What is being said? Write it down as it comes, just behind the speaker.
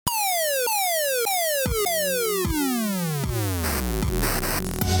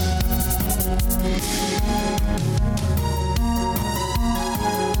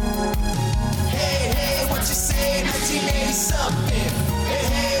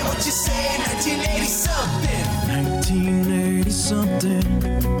something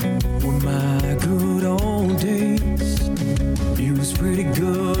with my good old days. It was pretty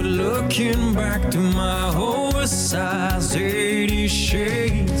good looking back to my oversized 80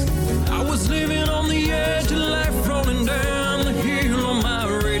 shades. I was living on the edge of life, rolling down the hill on my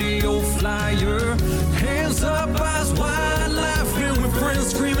radio flyer. Hands up, eyes wide, laughing with friends,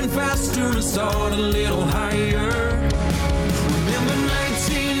 screaming faster and start a little higher. Remember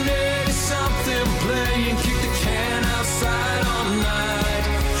 1980 something playing, kick the can outside all night.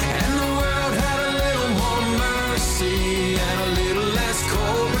 And the world had a little more mercy and a little less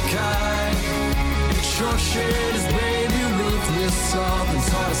Cobra Kai. It sure shared his baby ruthless soft and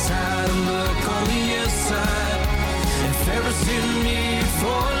taught us how to look on the inside. And Ferris didn't need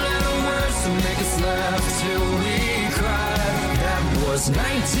 4-letter words to make us laugh till we cried. That was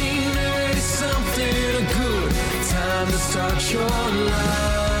 1980 something, a good time to start your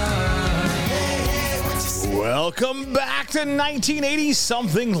life. Welcome back to 1980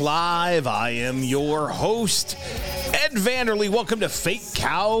 Something Live. I am your host, Ed Vanderlee. Welcome to Fake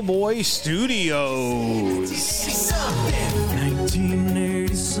Cowboy Studios.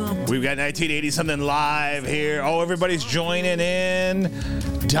 1980 something. We've got 1980 Something Live here. Oh, everybody's joining in.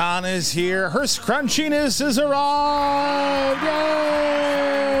 Donna's here. Her scrunchiness has arrived.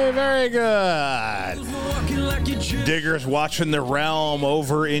 Yay! Very good. Digger's watching The Realm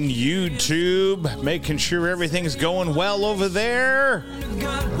over in YouTube, making sure everything's going well over there.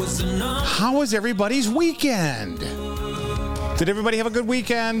 How was everybody's weekend? Did everybody have a good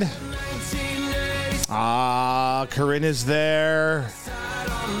weekend? Corinne is there.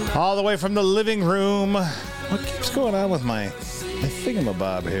 All the way from the living room. What keeps going on with my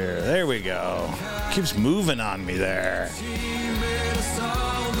thingamabob here? There we go. Keeps moving on me there.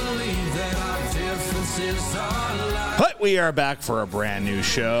 But we are back for a brand new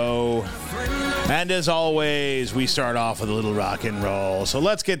show. And as always, we start off with a little rock and roll. So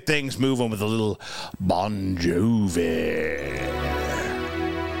let's get things moving with a little Bon Jovi.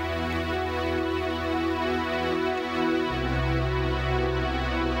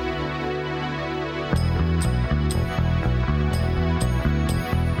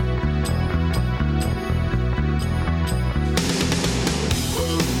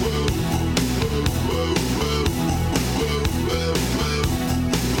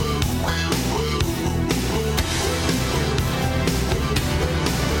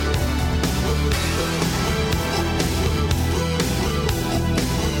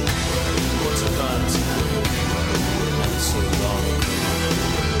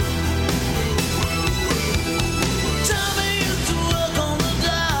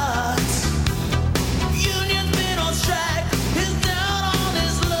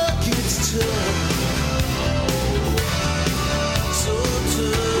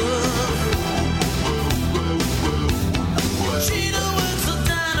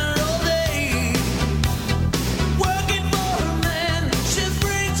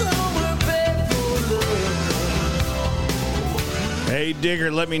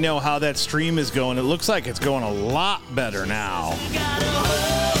 Digger, let me know how that stream is going. It looks like it's going a lot better now.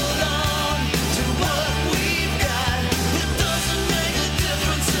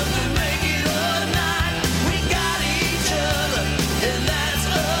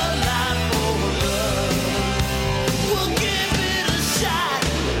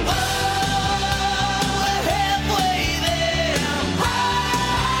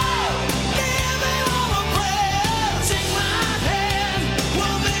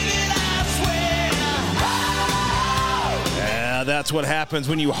 That's what happens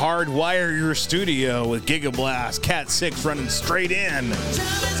when you hardwire your studio with Gigablast Cat 6 running straight in.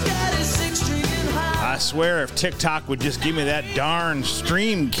 I swear if TikTok would just give me that darn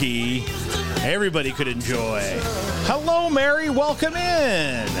stream key, everybody could enjoy. Hello, Mary. Welcome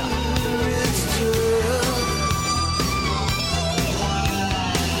in.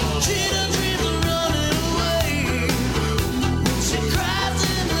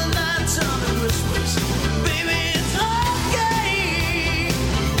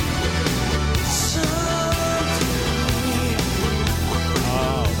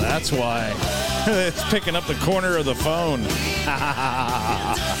 That's why it's picking up the corner of the phone.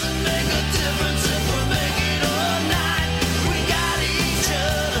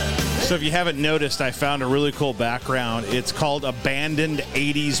 So if you haven't noticed, I found a really cool background. It's called Abandoned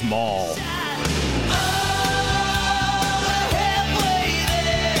 80s Mall.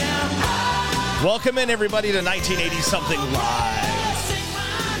 Welcome in, everybody, to 1980 Something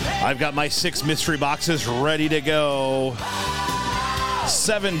Live. I've got my 6 mystery boxes ready to go.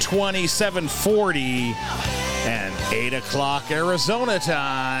 7:20, 7:40, and 8 o'clock Arizona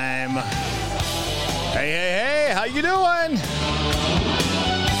time. Hey, how you doing?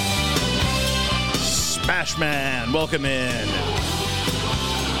 Smashman, welcome in.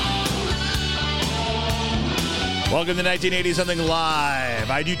 Welcome to 1980 Something Live.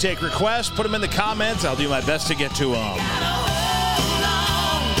 I do take requests. Put them in the comments. I'll do my best to get to them.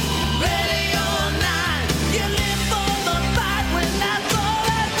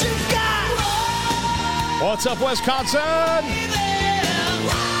 What's up, Wisconsin?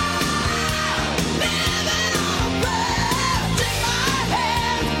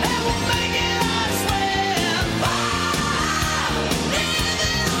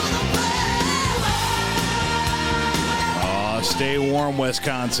 Stay warm,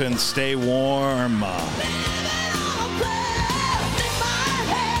 Wisconsin. Stay warm.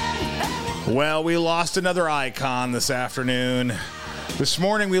 Well, we lost another icon this afternoon. This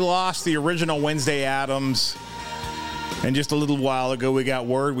morning, we lost the original Wednesday Addams. And just a little while ago, we got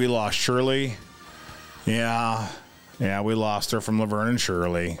word we lost Shirley. Yeah, we lost her from Laverne and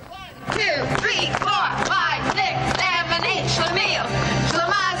Shirley. 1, 2, 3, 4, 5, 6, 7, 8, Schlemiel,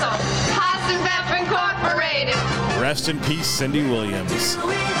 Schlemazel, Haas Pepper Incorporated. Rest in peace, Cindy Williams. Give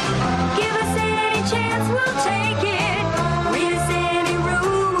us any chance, we'll take it. With any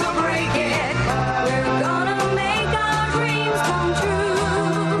rule, we'll break it. We're gonna make our dreams come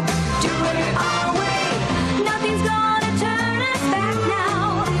true. Doing it our way. Nothing's gonna turn us back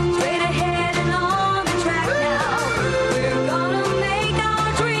now. Straight ahead and on the track now. We're gonna make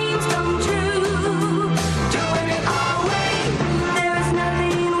our dreams come true. Doing it our way. There is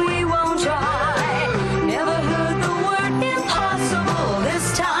nothing we won't try. Never heard the word impossible. This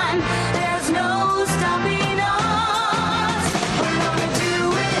time there's no stopping us. We're gonna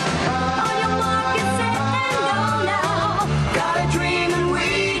do it. On your mark, get set and go now. Got a dream and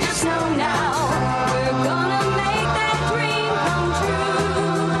we just know now. We're gonna make that dream come true.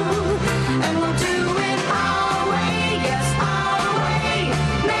 And we'll do it our way, yes, our way.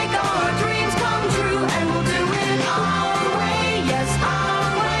 Make our dreams come true. And we'll do it our way, yes, our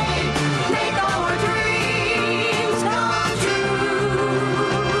way. Make our dreams come true.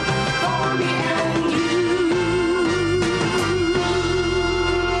 For me and you.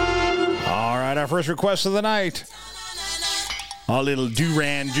 All right, our first request of the night. A little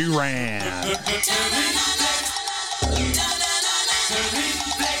Duran Duran.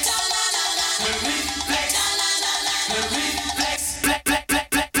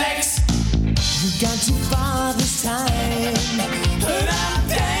 Gone too far this time, but I'm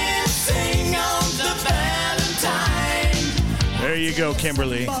dancing on the Valentine. There you go,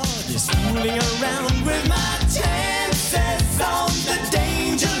 Kimberly. Just fooling around with my chances on the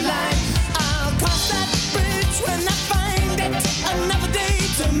danger line. I'll cross that bridge when I find it. Another day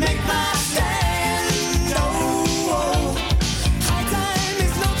to make my stand. Oh, high time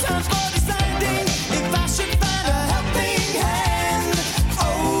is no time for deciding if I should find a helping hand.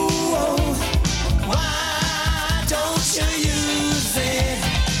 Oh, why don't you use it?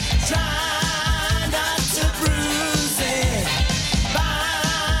 Try not to bruise it.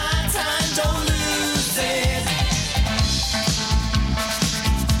 Buy time, don't lose it.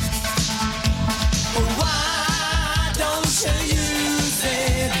 Why don't you use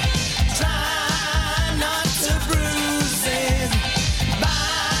it? Try not to bruise it.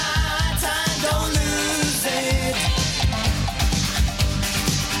 Buy time, don't lose it.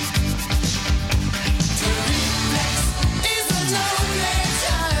 Is a lonely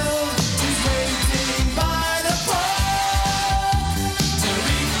child who's waiting by the pole.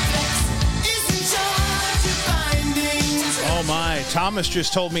 Is in charge of finding. Oh my, Thomas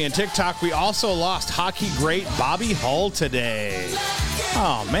just told me in TikTok we also lost hockey great Bobby Hull today.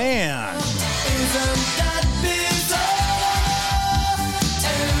 Oh man. Isn't that bizarre?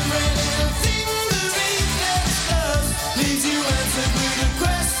 Everything the reflex does leaves you answered with a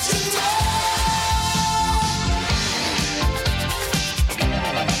question mark.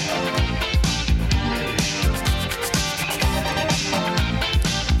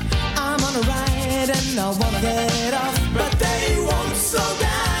 I'm on a ride and I wanna get off, but they won't slow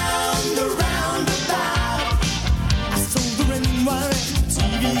down the roundabout. I sold the ring wire,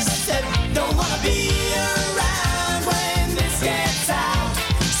 TV set, don't wanna be around when this gets out.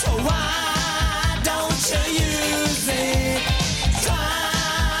 So why don't you use it?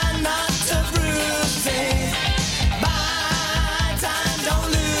 Try not to bruise it. Buy time, don't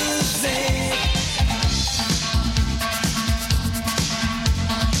lose it.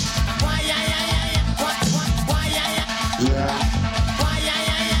 Why, yeah, yeah, yeah, yeah. Why,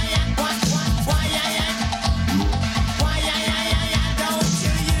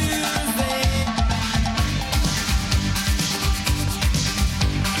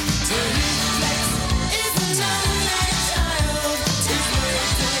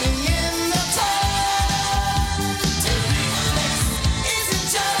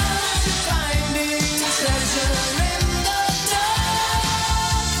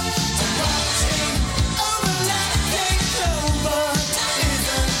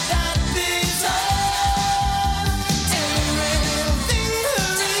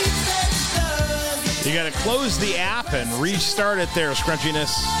 close the app and restart it there, Scrunchiness.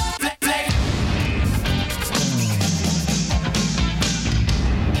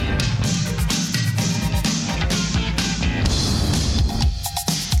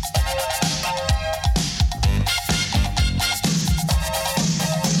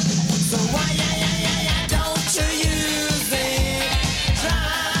 So why, don't you use it?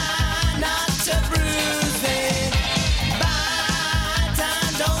 Try not to bruise it. Buy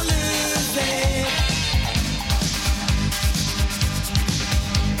time, don't lose it.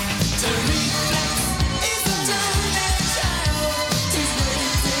 To reflex isn't only a child who's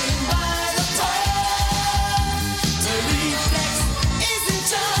waiting by the pole. To reflex is in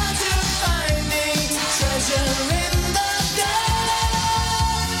charge of finding treasure in the dirt.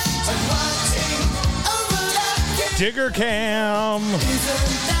 And watching overlooking Digger Cam.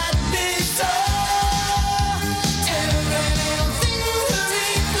 isn't that bizarre? Every little thing the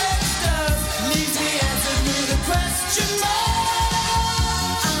reflex does leaves me answered with a question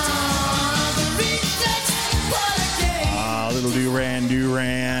mark. The reflex, what a game. Little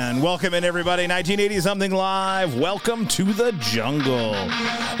Duran. Welcome in, everybody. 1980 something live. Welcome to the jungle.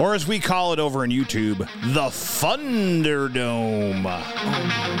 Or as we call it over on YouTube, the Thunderdome.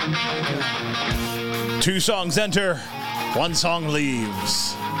 2 songs enter, 1 song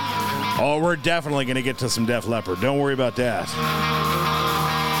leaves. Oh, we're definitely going to get to some Def Leppard. Don't worry about that.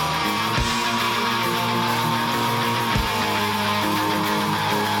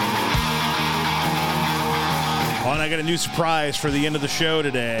 Oh, and I got a new surprise for the end of the show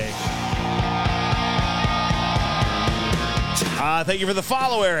today. Thank you for the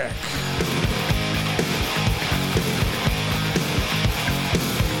follow, Eric.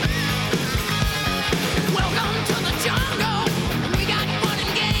 Welcome to the jungle. We got fun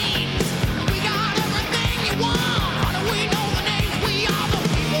and games. We got everything you want. How do we know the names? We are the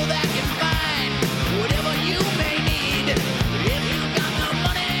people that can find whatever you may need. If you got the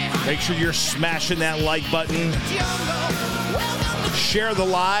money, Make sure you're smashing that like button. jungle. Welcome to Share the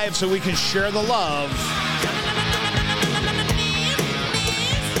live so we can share the love.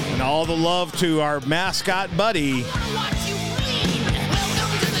 And all the love to our mascot buddy. watch you bleed.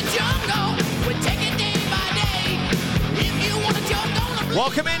 Welcome to the jungle. We take it day by day. If you want to joke on the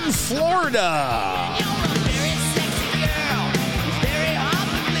Welcome in, Florida. You're a very sexy girl, very hard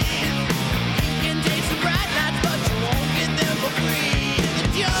to please. You can taste the bright lights, but you won't get them for free. In the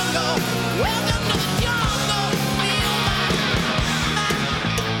jungle, welcome to the jungle. Feel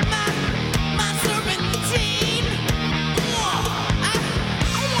my serpentine.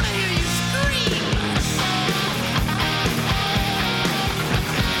 I want to hear you scream.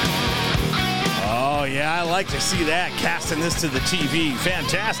 Oh, yeah, I like to see that, casting this to the TV.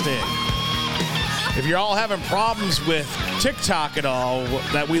 Fantastic. If you're all having problems with TikTok at all,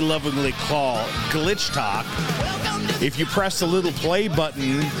 that we lovingly call glitch talk, Welcome to if you press the little play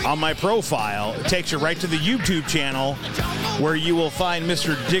button on my profile, it takes you right to the YouTube channel where you will find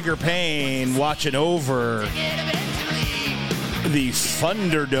Mr. Digger Payne watching over it eventually. the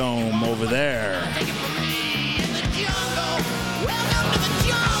Thunderdome over there. Take it from me in the jungle. Welcome to the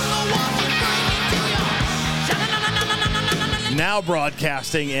jungle. What we bring it to you. Sha-na-na-na-na-na-na-na-na. Now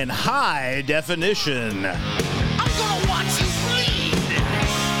broadcasting in high definition. I'm gonna watch you bleed.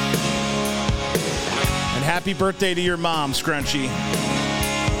 And happy birthday to your mom, Scrunchy.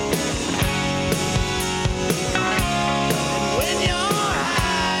 When you're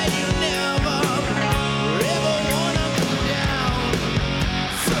high, you never ever wanna come down.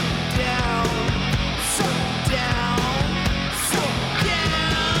 So down, so down, so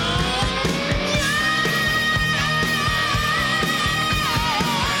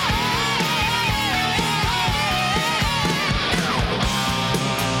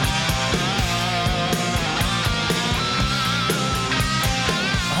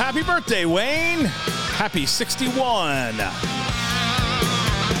Happy birthday, Wayne. Happy 61.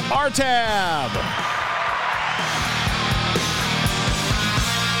 R-Tab.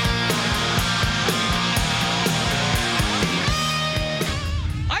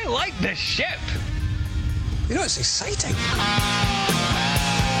 I like this ship. You know, it's exciting.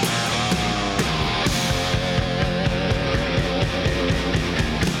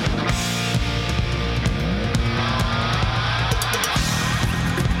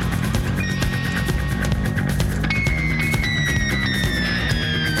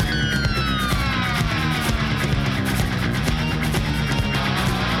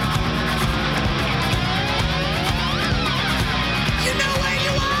 You know where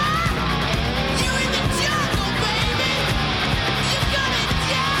you are? You're in the jungle, baby.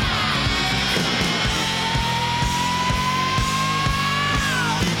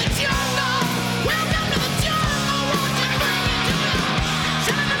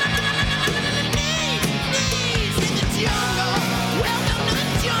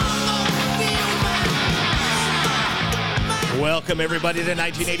 Welcome, everybody, to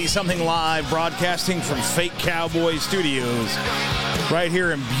 1980 Something Live, broadcasting from Fake Cowboy Studios, right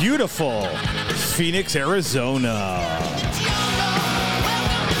here in beautiful Phoenix, Arizona.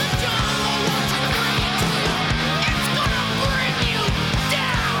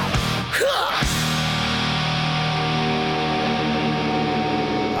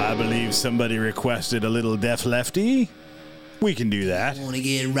 I believe somebody requested a little Def Lefty. We can do that. Wanna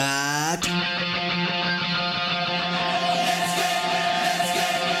get right?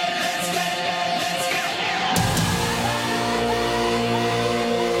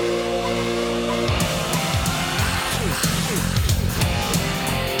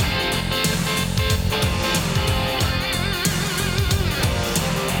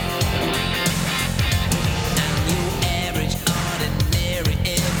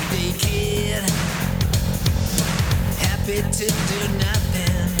 To do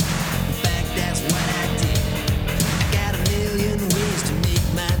nothing. In fact, that's what I did. I got a million ways to make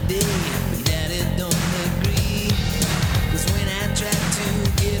my day, but Daddy don't agree. 'Cause when I tried to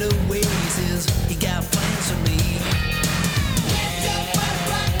get away, he says he got plans for me.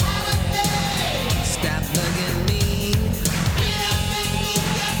 Stop bugging me.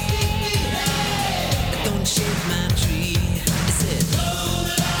 Don't shake my tree. He said,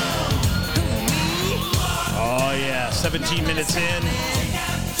 Oh, yeah. 17 minutes in.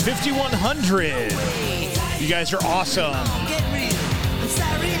 5,100. You guys are awesome. get real. I'm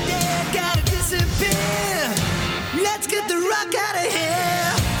sorry, Dad, gotta disappear. Let's get the rock out of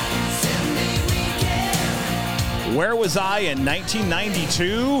here. Sunday weekend. Where was I in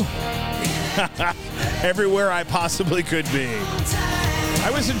 1992? Everywhere I possibly could be. I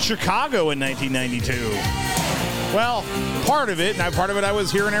was in Chicago in 1992. Well, part of it, and part of it I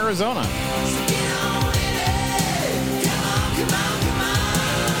was here in Arizona.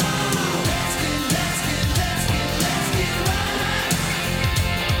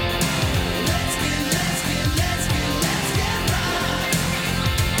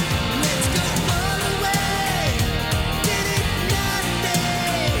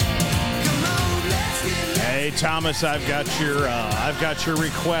 Hey Thomas, I've got your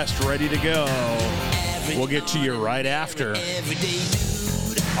request ready to go. We'll get to you right after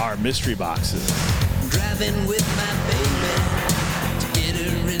our mystery boxes. Driving with my baby to get her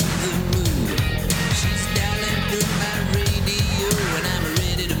in the mood. She's dialing through my radio and I'm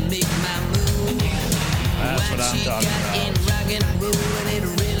ready to make my move. That's what I'm talking about. In rock and roll and it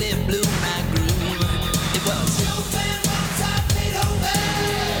really blew my groove. It was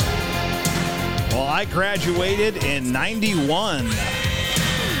Well, I graduated in 91.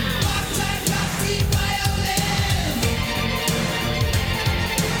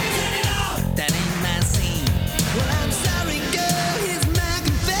 That ain't my scene. Well, I'm sorry, girl, here's my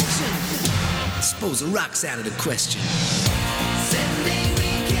confession. Suppose the rock's out of the question. Sunday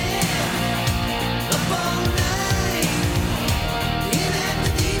weekend, up all night, in at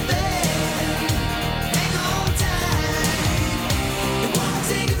the deep end. Hang on tight. It won't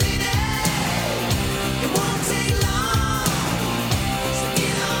take a minute. It won't take long. So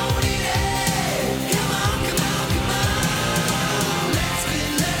get on in it. Come on, come on, come on. Let's get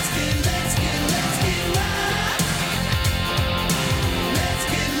right. Let's get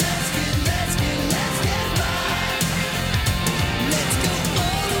right. Let's go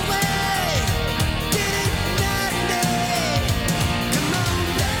all the way. Get it night and day. Come on,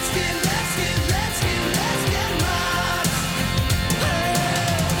 let's get right.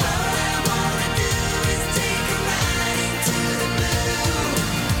 All I wanna do is take a ride into the blue.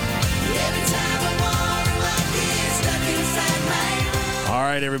 Every time I wanna get stuck inside my room. All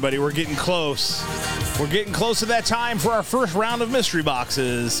right, everybody, we're getting close. We're getting close to that time for our first round of mystery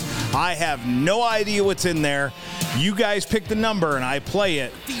boxes. I have no idea what's in there. You guys pick the number and I play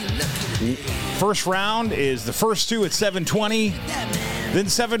it. First round is the first two at 7:20, then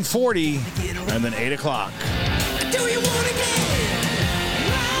 7:40, and then 8 o'clock. Do you wanna get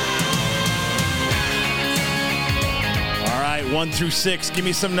All right, 1 through 6, give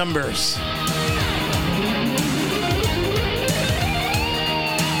me some numbers.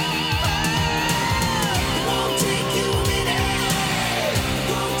 Won't take you a minute.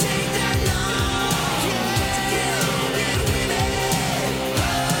 Won't take that long. To get on and win it.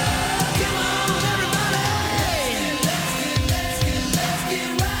 Come on, everybody. Let's get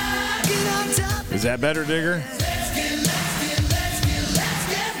right. Get on top. Is that better, Digger? Let's get right.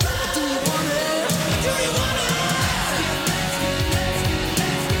 Do you wanna?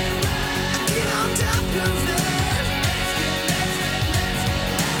 Get on top, girlfriend.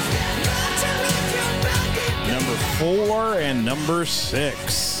 Got to rock your body. Number 4 and number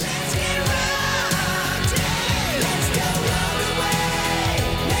 6. Let's get right. Let's go all the way.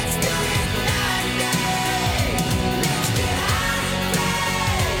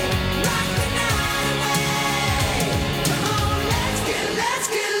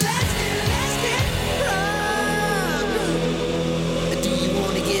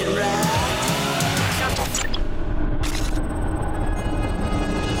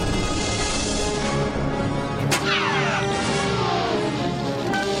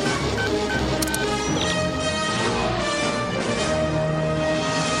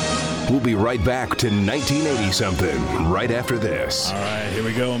 be right back to 1980-something right after this. All right, here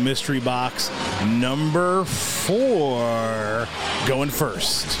we go. Mystery box number 4 going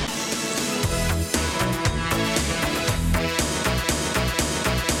first.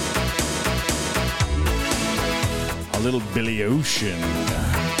 A little Billy Ocean.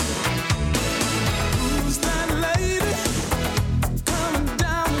 Who's that lady coming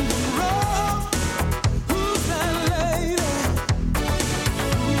down the road? Who's that lady?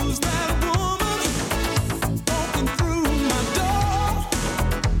 Who's that woman walking through my door?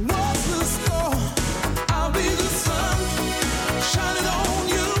 What's the score? I'll be the sun shining on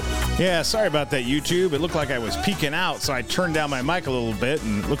you. Yeah, sorry about that, YouTube. It looked like I was peeking out, so I turned down my mic a little bit,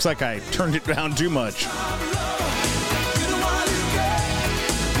 and it looks like I turned it down too much.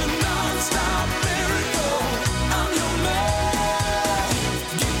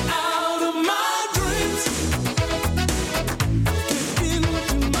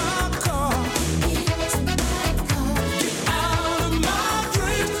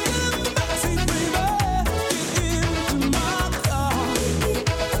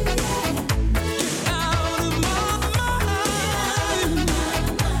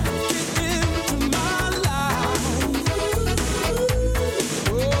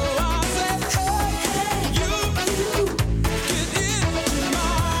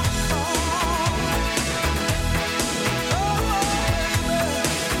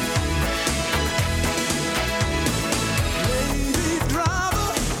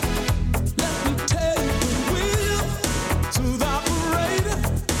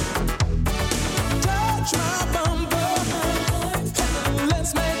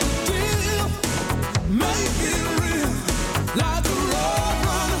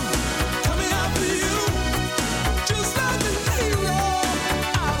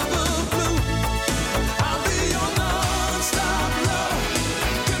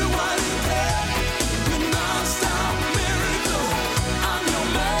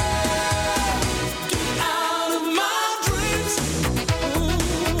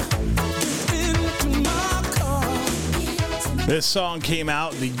 This song came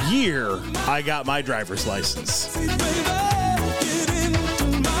out the year I got my driver's license.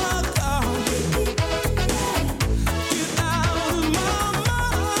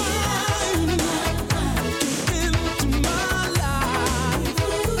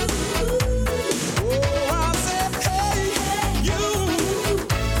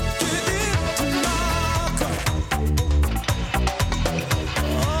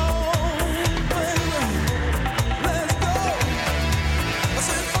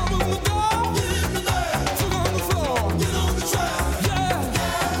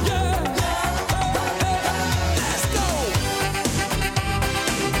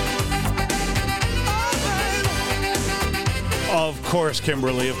 Of course,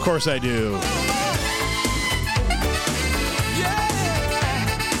 Kimberly. Of course I do.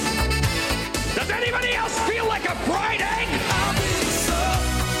 Does anybody else feel like a fried egg? I'll be the sun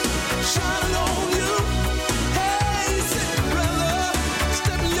shining on you. Hey, Cinderella,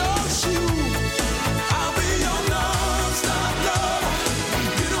 step in your shoe. I'll be your non-stop lover.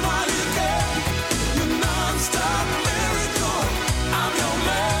 You know why you care. Your non-stop miracle. I'm your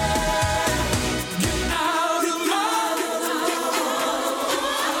man. Get out of my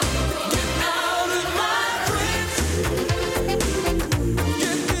dreams.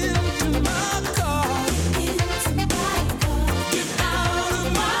 Get into my car. Get out of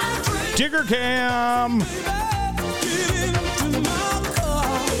my dreams. Digger Cam. Get into my car.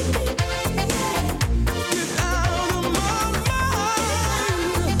 Get out of my mind.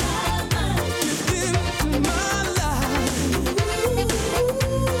 Get into my life.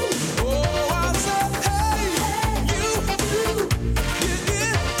 Oh, I said, hey, you. Get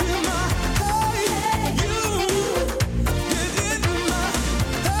into my, hey, you. Get into my,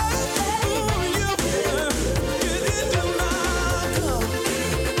 hey, you. Get into my car.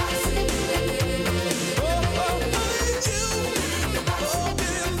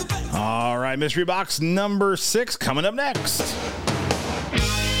 All right, mystery box number 6 coming up next.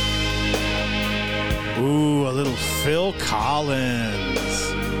 Ooh, a little Phil Collins.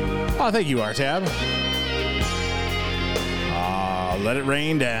 Oh, thank you, R-Tab. Let it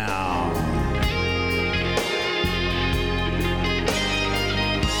rain down.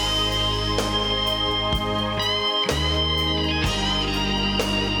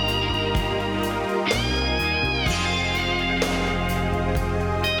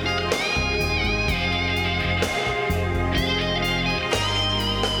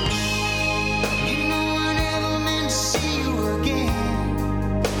 You know I never meant to see you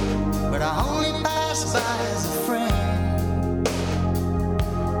again, but I only passed by as a friend.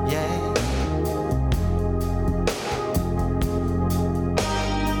 Yeah.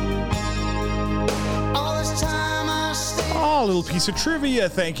 a little piece of trivia.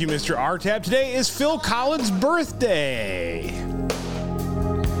 Thank you, Mr. R-Tab. Today is Phil Collins' birthday.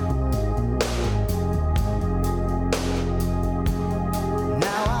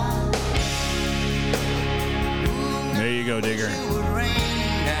 There you go, Digger.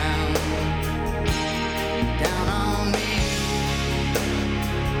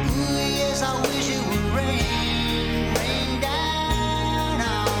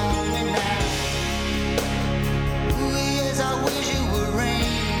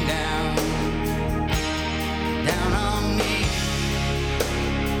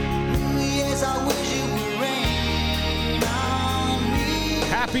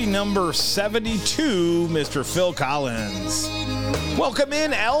 Happy number 72, Mr. Phil Collins. Welcome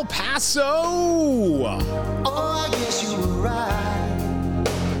in, El Paso. Oh, I guess you were right.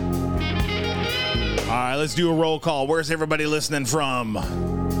 All right, let's do a roll call. Where's everybody listening from?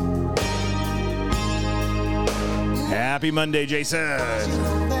 Happy Monday, Jason.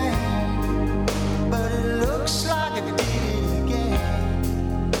 But it looks like I did it again.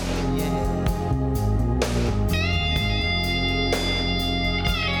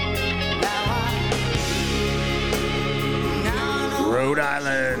 Rhode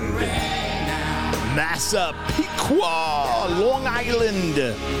Island, Massapequa, Long Island,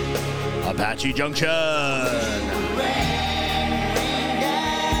 Apache Junction,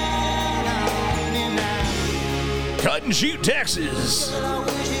 Cut and Shoot, Texas,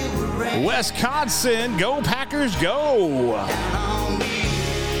 Wisconsin, go Packers, go.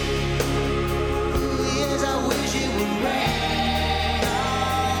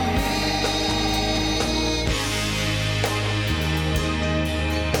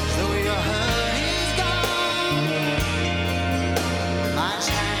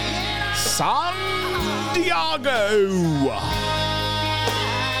 San Diego.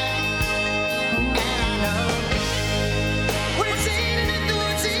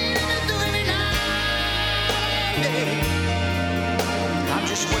 I'm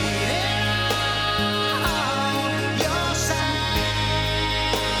just waiting on your side.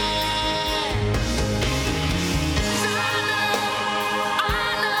 'Cause I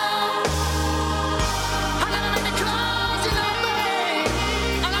know I'm gonna make the calls in the rain,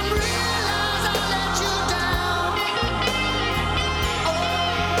 and I realize I let you down.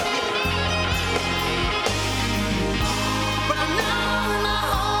 But I know in my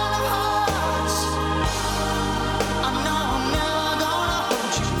heart of hearts, I know I'm never gonna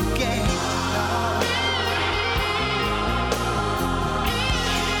hurt you again.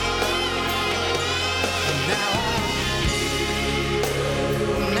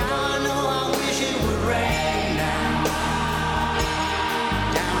 Now I know I wish it would rain down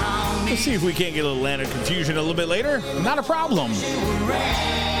on me. Let's see if we can't get a little land of confusion a little bit later. Not a problem. Rain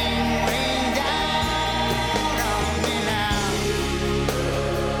down on me now.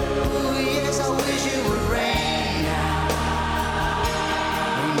 Ooh, yes, I wish it would rain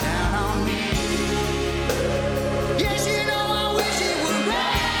down on me. Yes, you know I wish it would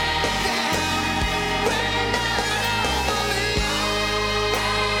rain down on me.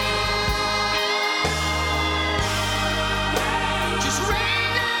 Just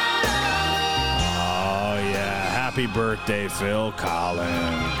rain down. Oh, yeah. Happy birthday, Phil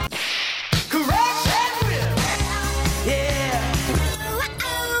Collins. Correct and real. Yeah.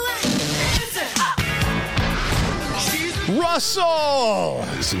 Russell!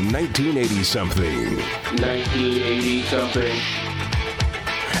 It's 1980 something. 1980 something.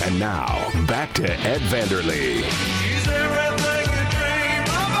 And now, back to Ed Vanderlee.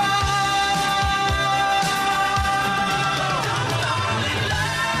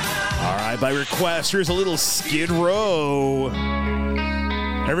 All right, by request, here's a little Skid Row.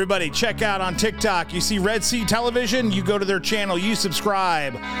 Everybody, check out on TikTok. You see Red Sea Television, you go to their channel, you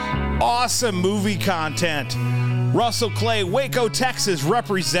subscribe. Awesome movie content. Russell Clay, Waco, Texas,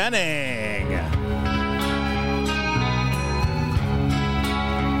 representing.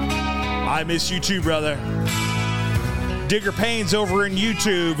 I miss you too, brother. Digger Payne's over in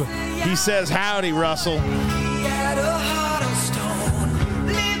YouTube. He says, howdy, Russell. Got a heart of stone.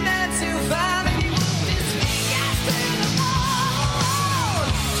 Leave that to find me. This week I stand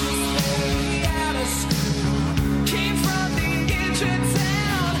alone. Just barely out of school. Came from the edge of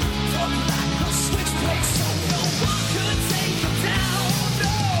town. From like a switchblade, so no one could take him down.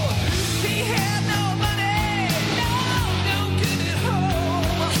 No, he had no money. No good at home.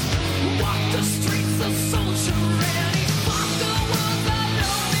 Walked the streets a soldier and he fought the ones I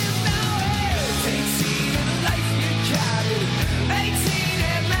know his now. Takes even life you can.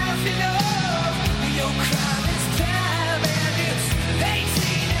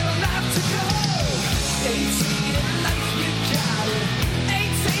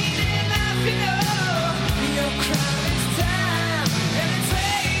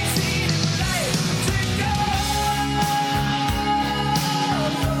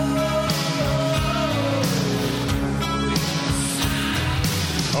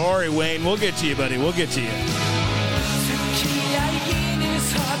 worry, Wayne. We'll get to you, buddy. We'll get to you.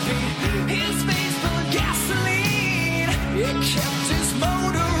 His face full of gasoline. It kept his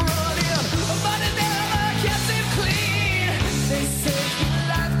motor running, but it never kept him clean. They say he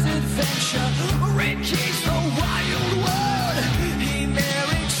liked adventure, Red Cage, the wild world. He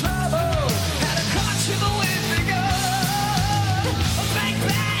married trouble, had a crotch in the wind to go. Bang,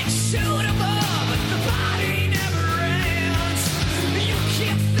 bang, shoot him up, but the body never ends. You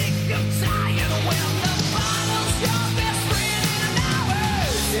can't think of dying when the bottle's your best friend in an hour.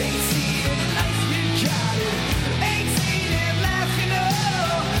 18 in life, you got it. 18 in life, you know.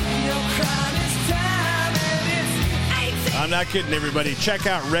 Your crime is time, and it's 18. I'm not kidding, everybody. Check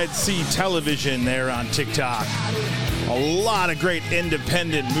out Red Sea Television there on TikTok. A lot of great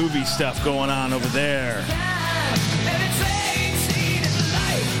independent movie stuff going on over there. And it's 18 in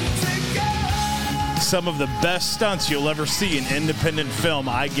life to go. Some of the best stunts you'll ever see in independent film,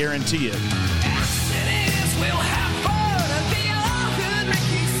 I guarantee it. Accidents will happen, they all could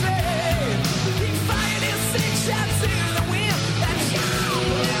Ricky say. He fired his 6 shots in the wind, that's you.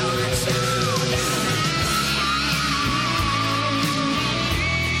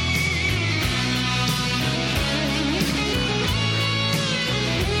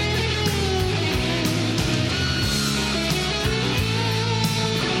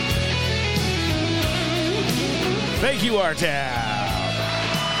 Thank you, R-Tab.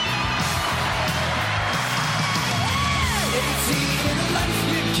 18 in life,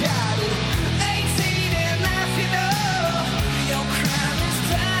 you got it. 18 in life, you know. Your crime is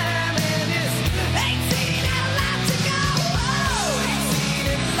time, and it's 18 in life to go. Oh, 18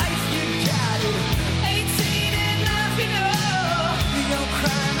 in life, you got it. 18 in life, you know. Your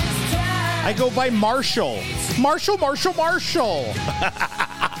crime is time. I go by Marshall. Marshall.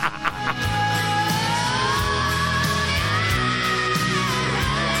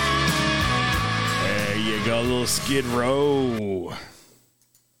 There you go, little Skid Row.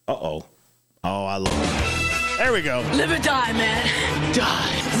 Uh-oh. Oh, I love it. There we go. Live or die, man.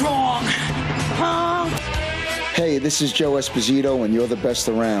 Die. Wrong. Huh? Hey, this is Joe Esposito, and you're the best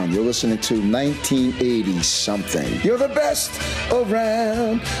around. You're listening to 1980 something. You're the best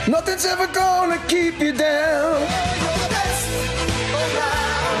around. Nothing's ever gonna keep you down. You're the best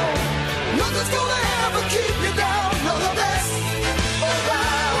around. Nothing's gonna ever keep you down. You're the best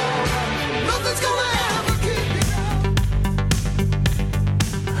around. Nothing's gonna ever keep you down.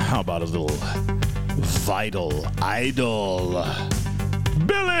 How about a little Vital Idol?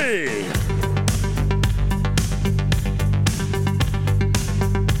 Billy!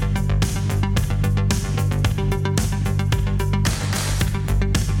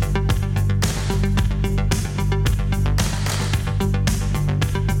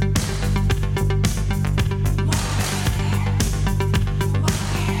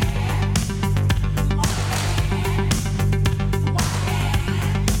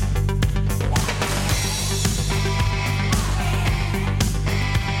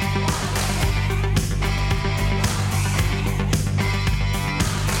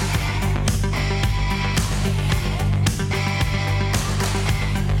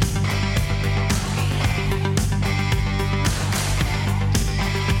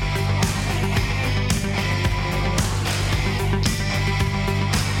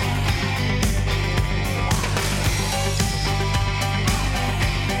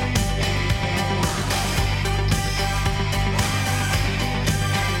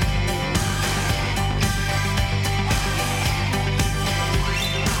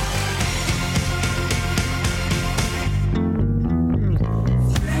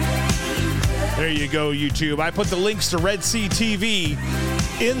 Go YouTube. I put the links to Red Sea TV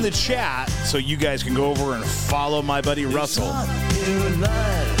in the chat so you guys can go over and follow my buddy Russell. Lonely,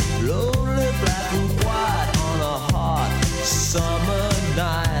 black and white on a hot summer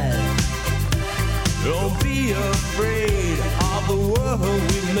night. Don't be afraid of the world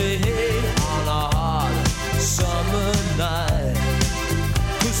we made on a hot summer night.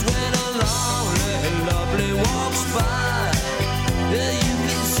 'Cause when a lonely and lovely walks by, yeah, you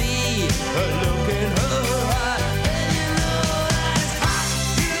can see her look in her eye. And you know that it's hot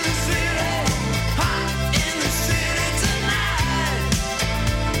in the city tonight. Hot in the city tonight.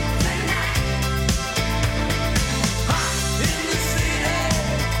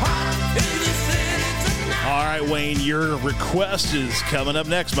 All right, Wayne, your request is coming up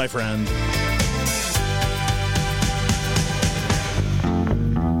next, my friend.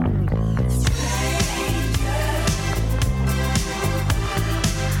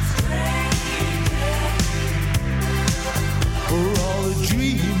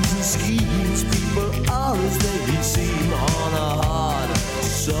 Schemes, people are as they seem on a hard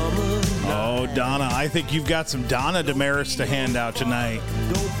summer Donna. I think you've got some Donna demerits to hand out tonight.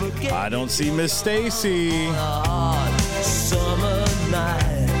 I don't see Miss Stacy. Summer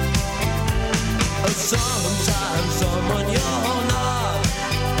night. Sometimes someone you're not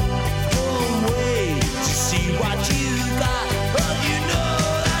won't wait to see what you got, but you know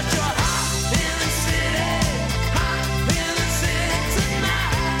that you're hot in the city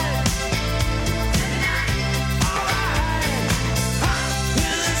tonight. Alright, hot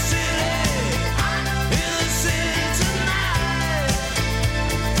in the city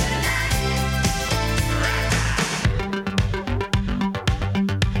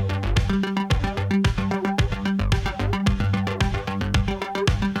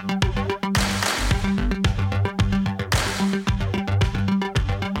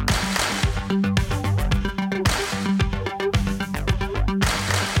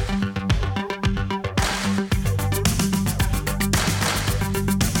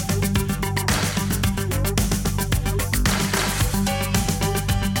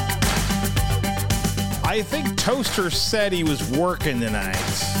I think Toaster said he was working tonight.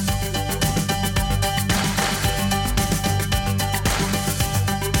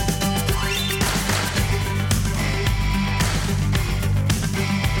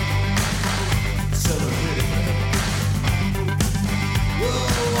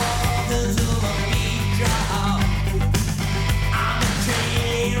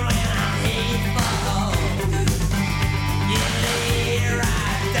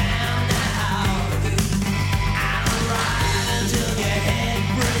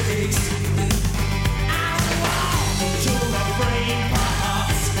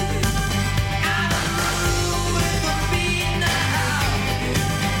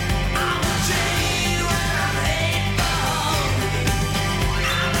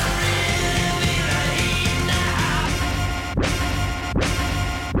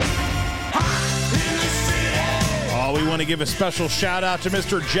 To give a special shout out to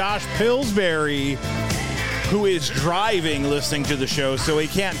Mr. Josh Pillsbury, who is driving listening to the show, so he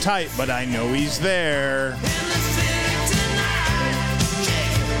can't type, but I know he's there.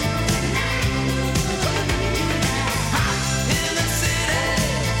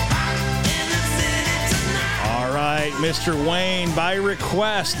 All right, Mr. Wayne, by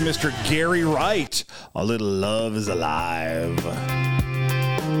request, Mr. Gary Wright, A Little Love is Alive.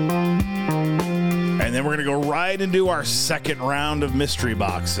 And then we're going to go right into our second round of mystery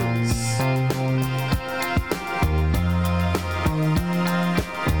boxes.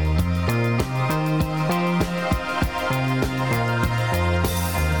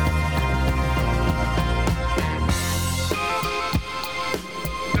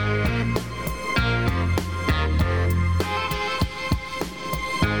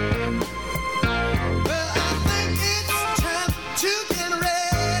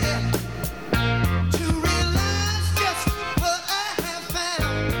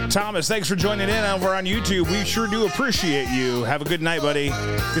 Thomas, thanks for joining in over on YouTube. We sure do appreciate you. Have a good night, buddy.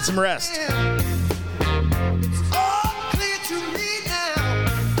 Get some rest.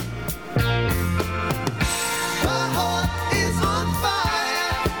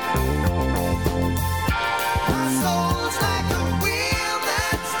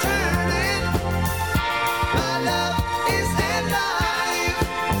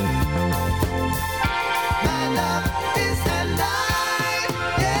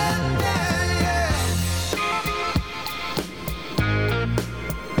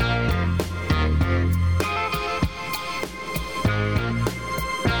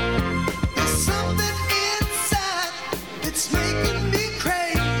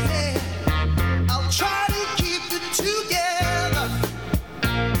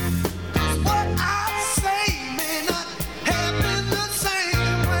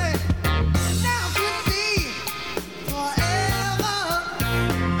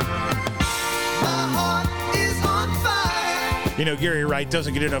 You know, Gary Wright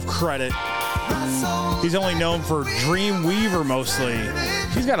doesn't get enough credit. He's only known for Dreamweaver mostly.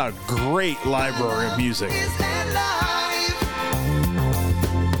 He's got a great library of music.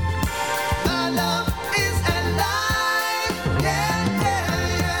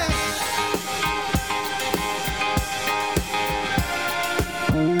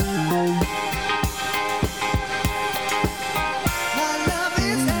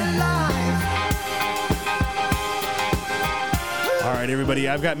 Everybody,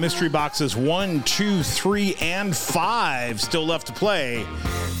 I've got mystery boxes 1, 2, 3, and 5 still left to play.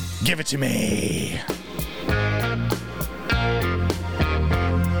 Give it to me.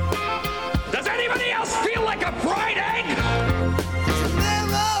 Does anybody else feel like a fried egg?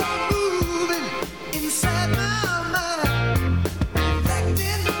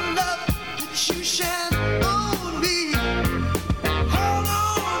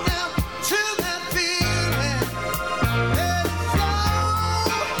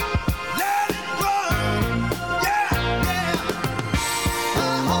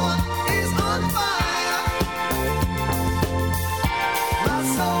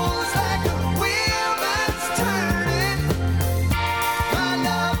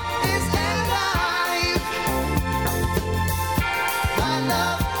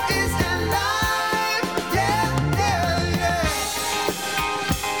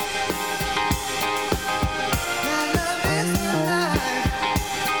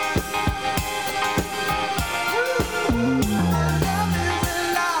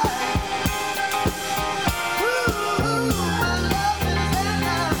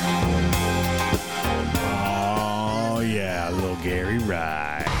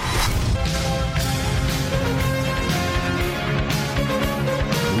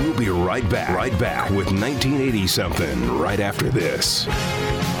 right back with 1980 something right after this. All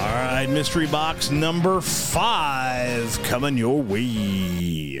right, mystery box number 5 coming your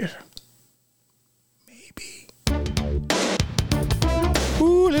way. Maybe.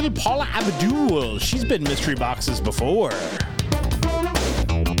 Ooh, little Paula Abdul. She's been mystery boxes before.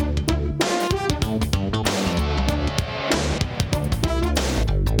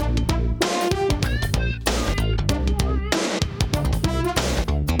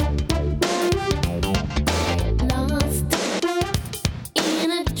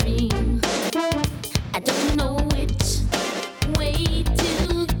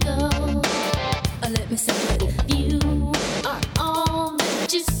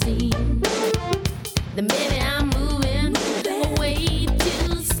 Then maybe I'm moving way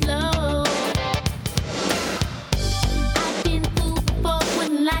too slow. I've been fooled before,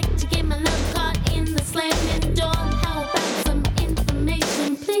 wouldn't like to get my love caught in the slamming door. How about some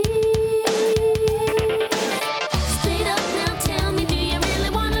information, please? Straight up now, tell me, do you really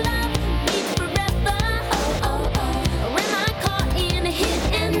wanna love me forever? Or am I caught in a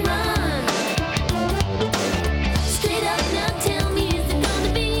hit and run? Straight up now, tell me, is it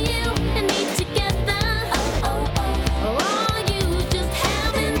gonna be you and me together? Or are you just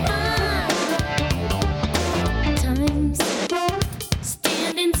having fun? Time's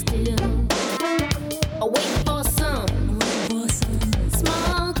standing still, wait for some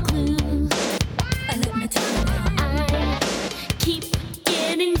small clue. Let me tell you, I keep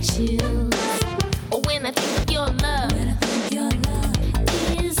getting chills when I think your love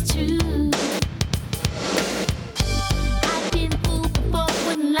is true. I've been fooled before,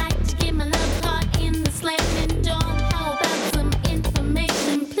 wouldn't like to get my love caught in the slamming door. How about some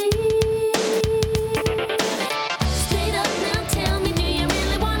information, please? Straight up now, tell me, do you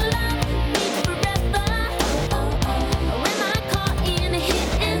really wanna love me forever? Or am I caught in a hit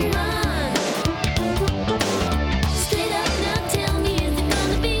and run? Straight up now, tell me, is it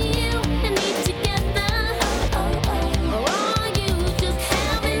gonna be you and me together? Or are you just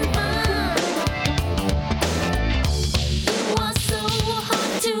having fun? You are so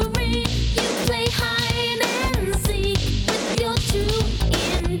hard to read. You play hide and seek with your true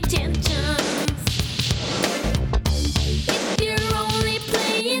intentions. If you're only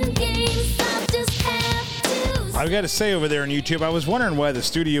playing games, I'll just have to. I've got to say, over there on YouTube, I was wondering why the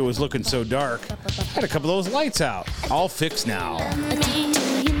studio was looking so dark. I had a couple of those lights out. All fixed now. Do you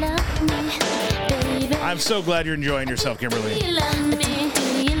love me, baby? I'm so glad you're enjoying yourself, Do Kimberly. you love me? Do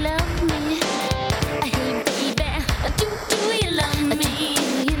you love me? Hey, baby, do you love me? Do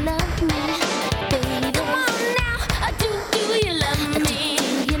you love me, baby? Come on now, do you love me? Do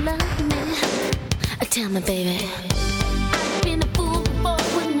you love me? Tell me, baby. I've been a fool before,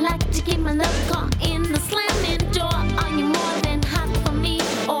 wouldn't like to get my love caught in the slamming door. Are you more than hot for me,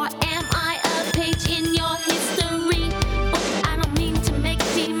 or am I a page in your history book? I don't mean to make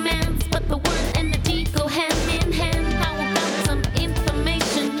demands, but the word and the deed go hand in hand. How about some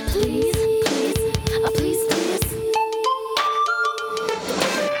information, please? Please, please.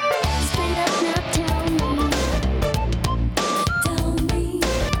 Straight up now, tell me.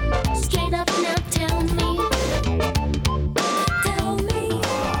 Straight up now, tell me.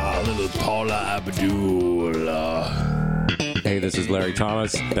 Little Paula Abdul. Hey, this is Larry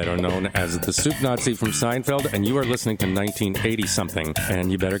Thomas, better known as the Soup Nazi from Seinfeld, and you are listening to 1980 something.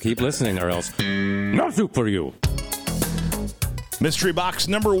 And you better keep listening, or else no soup for you. Mystery box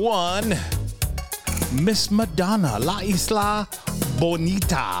number 1. Miss Madonna, La Isla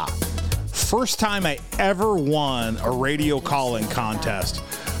Bonita. First time I ever won a radio call-in contest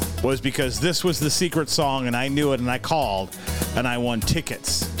was because this was the secret song, and I knew it, and I called, and I won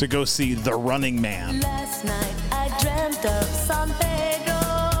tickets to go see The Running Man. Last night I dreamt of San Pedro,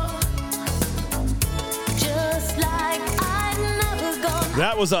 just like I'd never gone.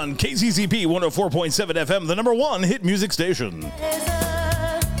 That was on KCCP 104.7 FM, the number 1 hit music station.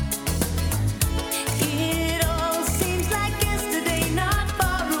 It all seems like yesterday, not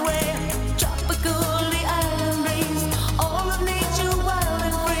far away. Tropical, the island breeze, all of nature wild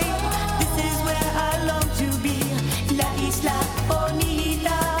and free. This is where I long to be, La Isla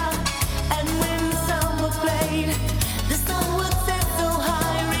Bonita. And when the song was played, the sun would set so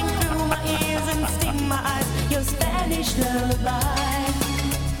high, ring through my ears and sting my eyes. Your Spanish lullaby.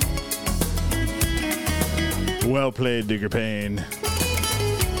 Well played, Digger Payne.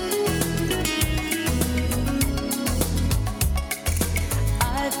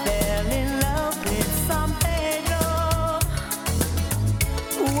 I fell in love with San Pedro.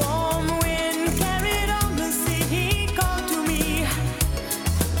 Warm wind carried on the sea. He called to me,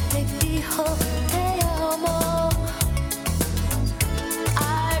 te dijo te amo.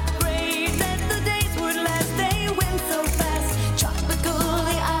 I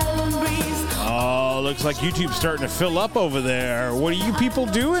looks like YouTube's starting to fill up over there. What are you people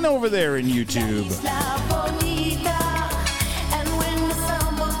doing over there in YouTube?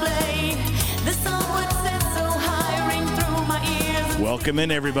 Welcome in,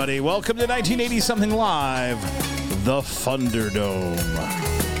 everybody. Welcome to 1980 Something Live, the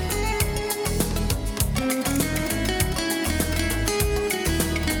Thunderdome.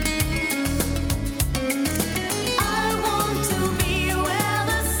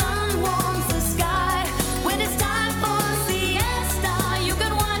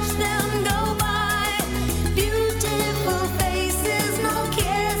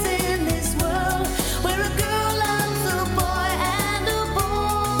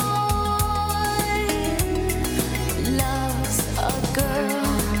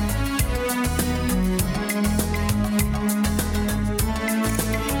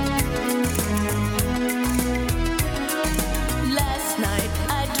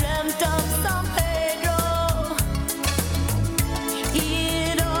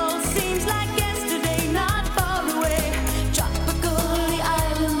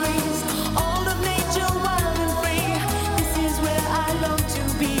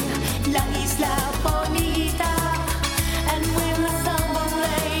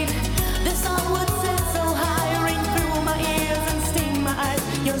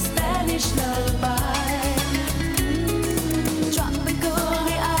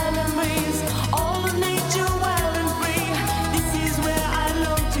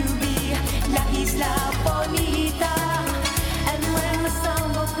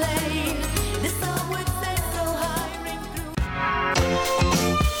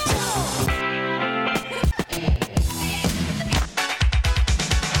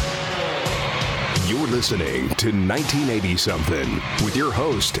 Listening to 1980 Something with your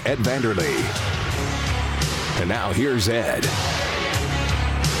host, Ed Vanderlee. And now here's Ed.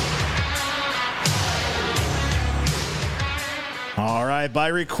 All right, by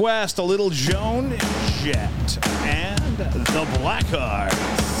request, a little Joan Jett and the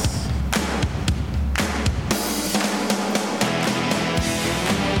Blackhearts.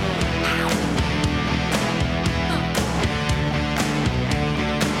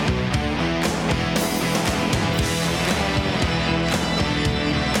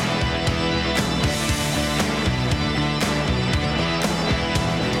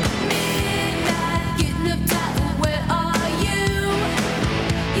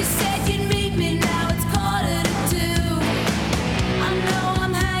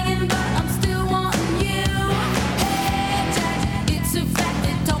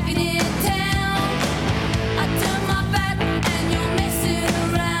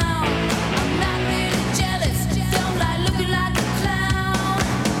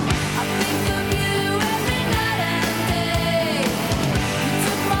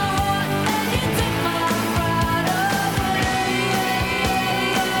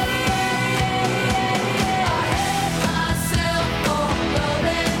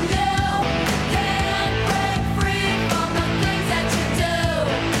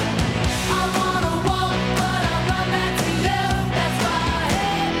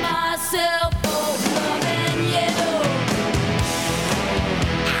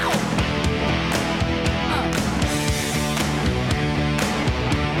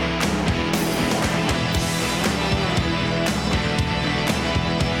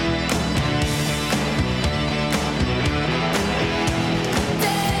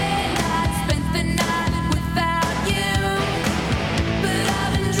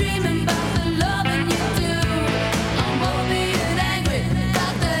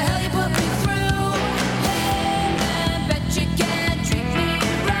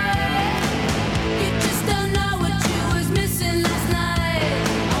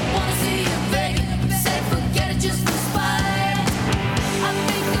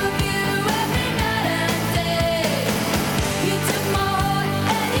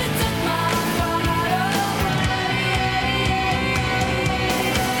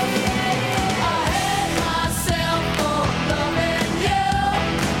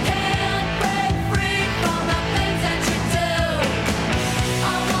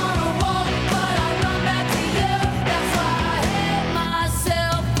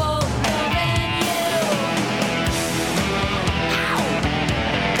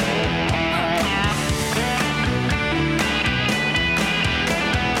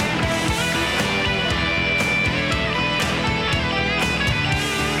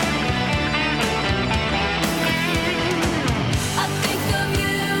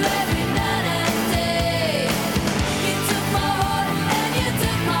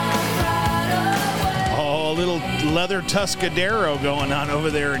 Leather Tuscadero going on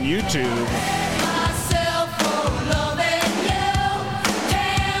over there in YouTube.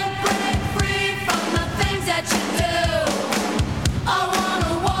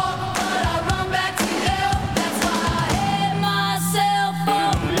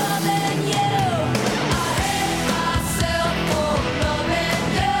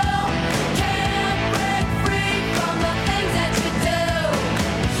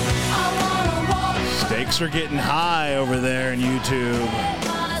 are getting high over there in YouTube.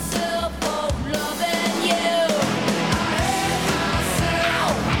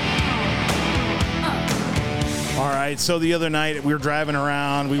 All right, so the other night we were driving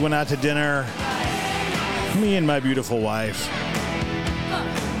around. We went out to dinner. Me and my beautiful wife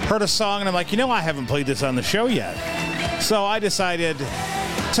heard a song, and I'm like, I haven't played this on the show yet. So I decided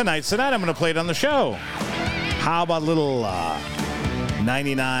tonight's the night I'm going to play it on the show. How about a little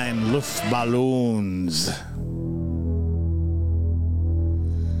 99 Luftballons?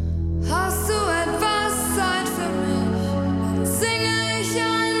 Hast du etwas Zeit für mich? Singe ich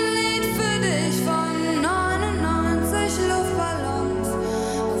ein Lied für dich von 99 Luftballons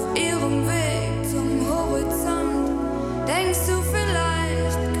auf ihrem Weg zum Horizont. Denkst du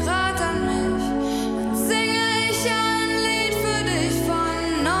vielleicht grad an mich? Dann singe ich ein Lied für dich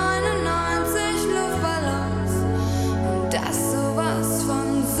von 99 Luftballons und dass sowas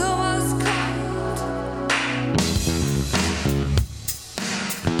von sowas kommt.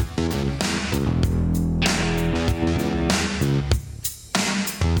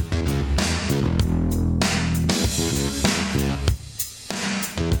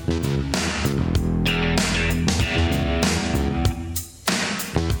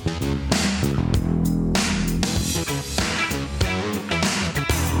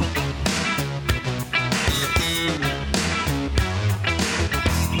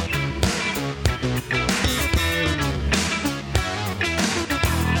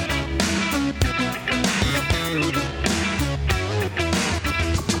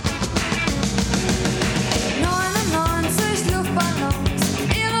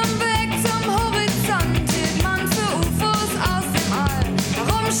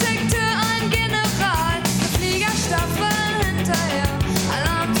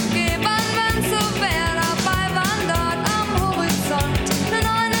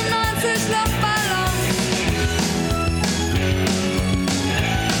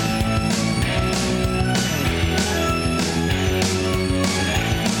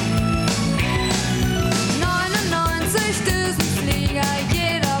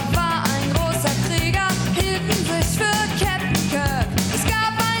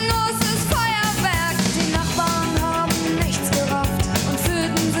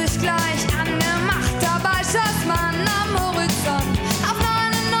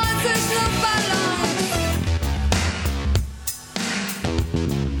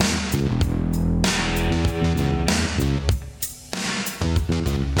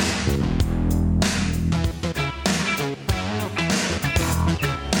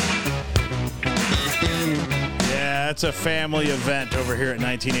 It's a family event over here at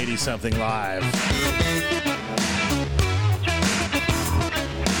 1980 Something Live.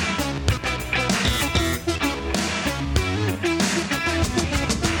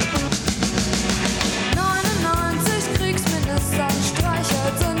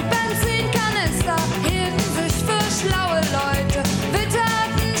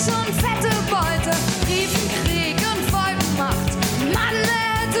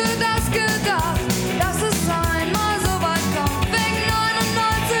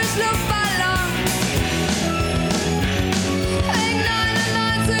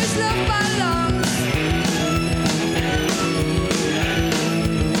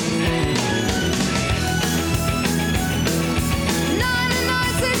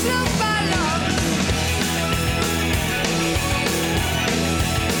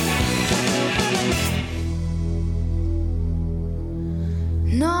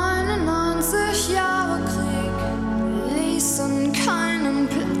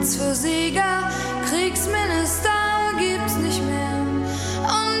 Für Sieger, Kriegsminister gibt's nicht mehr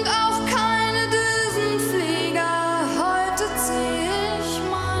und auch keine Düsenflieger. Heute zieh ich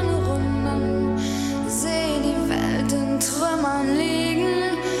meine Runden, seh die Welt in Trümmern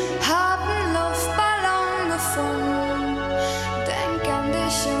liegen, hab 'n Luftballon gefunden, denk an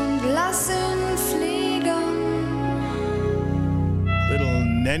dich und lass ihn fliegen. Little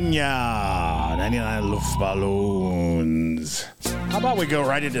Nenya, 99 Luftballons. How about we go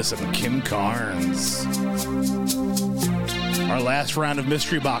right into some Kim Carnes? Our last round of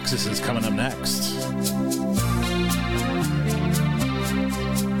mystery boxes is coming up next.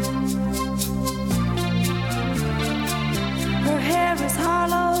 Her hair is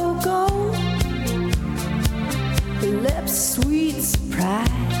hollow gold, her lips sweet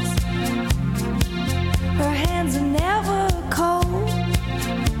surprise. Her hands are never cold.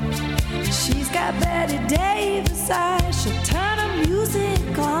 She's got Betty Davis eyes. She'll turn her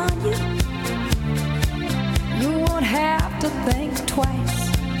music on you. You won't have to think twice.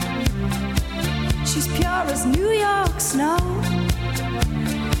 She's pure as New York snow.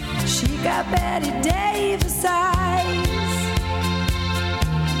 She got Betty Davis eyes.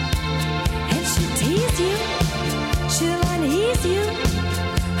 And she'll tease you, she'll unease you,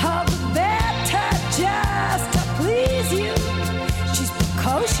 all the better just to please you. She's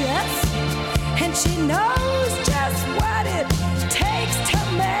precocious, and she knows just what it takes to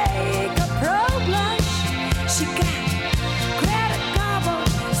make a pro blush. She got Greta Garbo,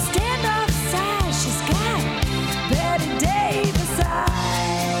 standoff size. She's got Betty Davis eyes.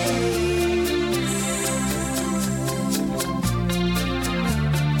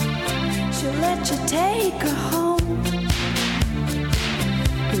 She'll let you take her home,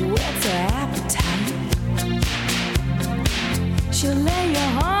 whets her appetite. She'll lay you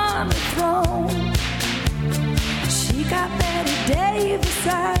on the throne. She got Betty Davis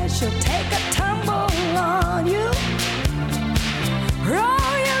eyes. She'll take a tumble on you,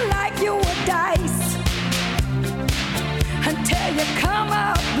 roll you like you were dice, until you come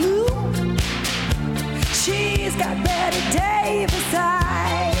out blue. She's got Betty Davis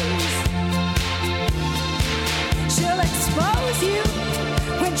eyes. She'll expose you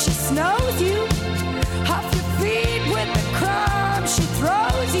when she snows you, off your feet with the crumbs she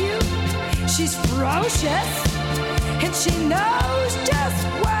throws you. She's ferocious, and she knows just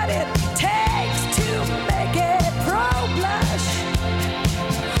what it takes to make it pro blush.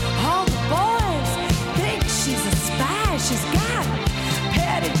 All the boys think she's a spy. She's got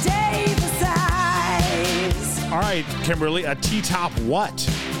Betty Davis eyes. All right, Kimberly, a T-top what?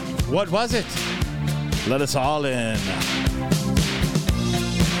 What was it? Let us all in.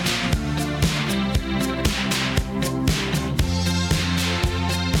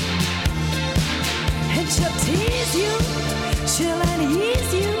 And she'll tease you, she'll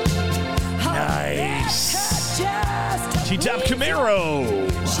unease you. Nice. T-top Camaro.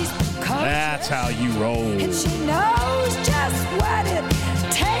 That's how you roll. And she knows just what it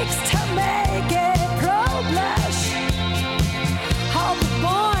takes to make it pro blush. All the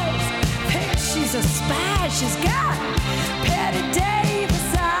boys think she's a spy. She's got Betty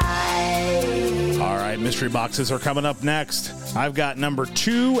Davis eyes. All right, mystery boxes are coming up next. I've got number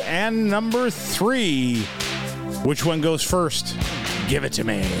 2 and number 3. Which one goes first? Give it to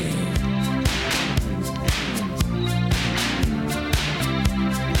me.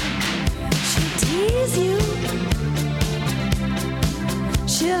 She'll tease you,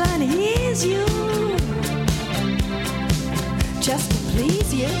 she'll unease you, just to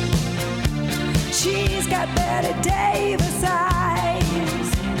please you. She's got Betty Davis eyes.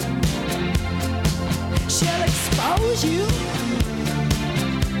 She'll expose you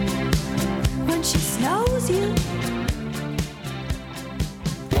when she snows you.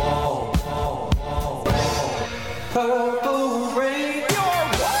 Whoa, whoa, whoa, whoa. Purple rain. You're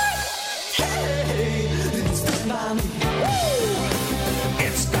what? Hey, it's the mommy.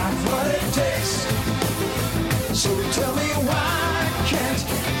 It's got what it takes. So tell me why can't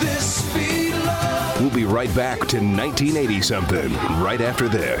this be love? We'll be right back to 1980 something right after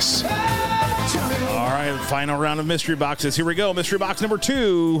this. All right, final round of mystery boxes. Here we go. Mystery box number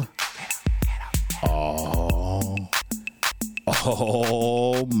 2.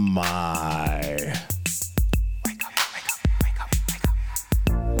 Oh my.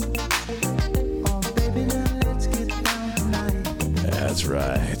 That's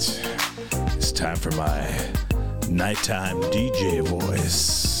right. It's time for my nighttime DJ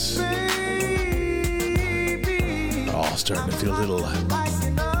voice. All starting to feel a little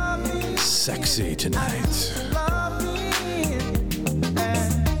sexy tonight.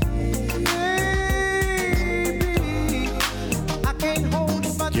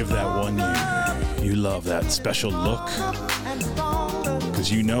 Give that one you love that special look,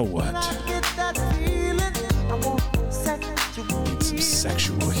 because you know what? Need some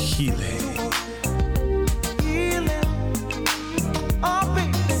sexual healing. Oh,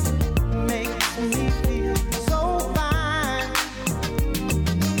 baby, makes me feel so fine.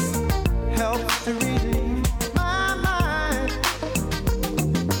 Helps to relieve my mind.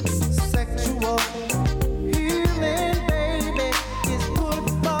 Sexual healing, baby, is good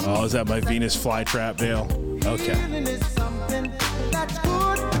for me. Oh, is that my Venus flytrap, Dale? Okay. Healing is something that's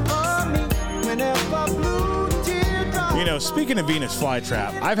good for me. Whenever blue teardrops. You know, speaking of Venus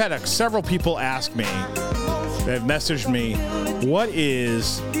flytrap, I've had several people ask me, they've messaged me, what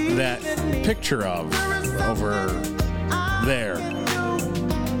is that picture of over there?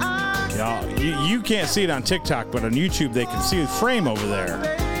 You can't see it on TikTok, but on YouTube they can see the frame over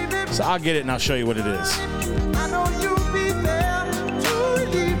there. So I'll get it and I'll show you what it is. I know you'll be there to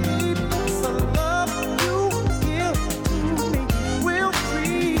relieve me. The love you give to me will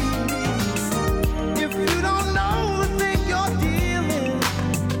free me. If you don't know the thing you're dealing,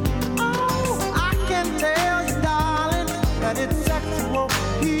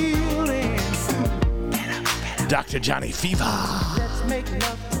 to Johnny Fever. Let's make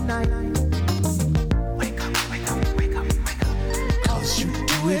love tonight. Wake up, wake up, wake up, wake up. 'Cause you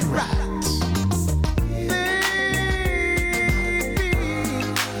do it right. Baby,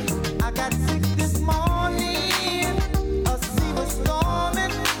 I got sick this morning. A sea was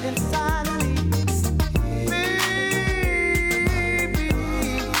storming inside of me. Baby,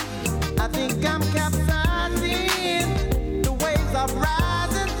 I think I'm capsizing. The waves are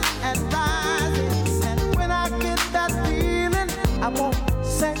rising and rising. And when I get that feeling, I want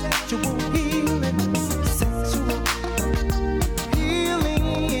sexual healing. Sexual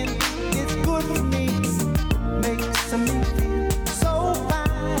healing is good for me. Makes me feel so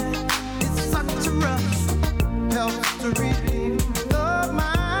fine. It's such a rush. Helps to relieve the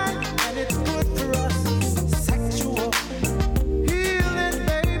mind. And it's good for us. Sexual healing,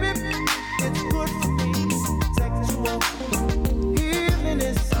 baby. It's good for me. Sexual healing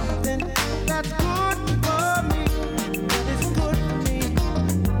is something that's good for me. And it's good for me.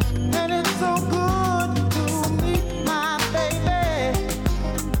 And it's so good to meet my baby.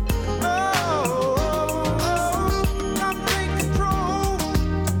 Come take control.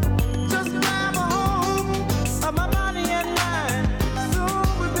 Just grab a hold of my body and mind. So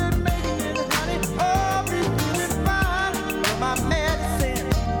we've been making it, honey. Oh, we're feeling fine. You're my medicine.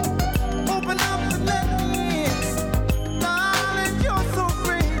 Open up and let me in. Darling, you're so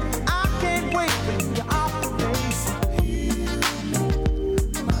great. I can't wait for you to operate.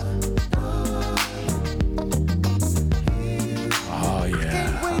 Oh, yeah.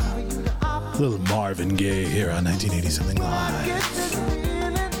 Little Marvin Gaye here on 1980 Something Live. Get this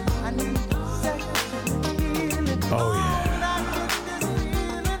feeling. I need sexual healing. Oh, yeah.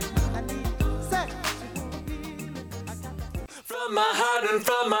 From my heart and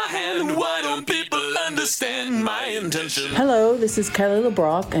from my hand, why don't people understand my intention? Hello, this is Kelly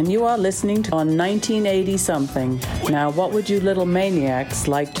LeBrock, and you are listening to on 1980 Something. Now, what would you little maniacs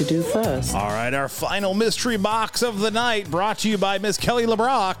like to do first? All right, our final mystery box of the night brought to you by Miss Kelly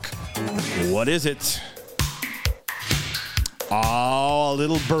LeBrock. What is it? Oh, a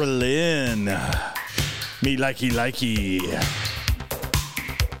little Berlin. Me likey.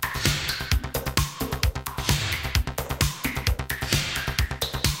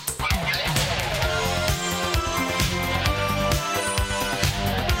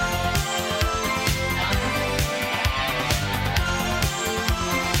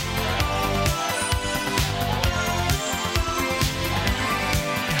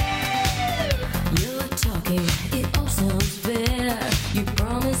 You're talking, it all sounds fair. You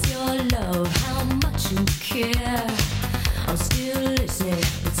promise your love, how much you care. I'm still listening,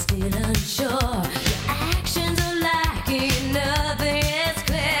 but still unsure. Your actions are lacking, nothing is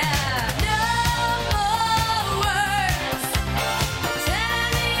clear. No more words. Tell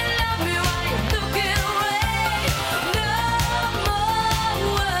me you love me while you're looking away. No more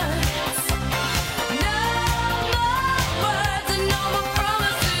words. No more words and no more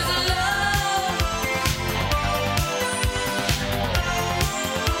promises of love.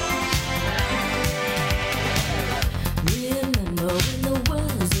 Remember when the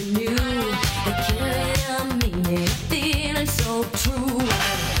words are new, they carry a meaning, feeling so true.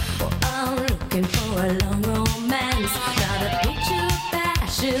 Well, I'm looking for a long romance, not a picture of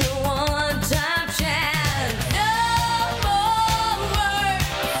passion, a one-time chance. No more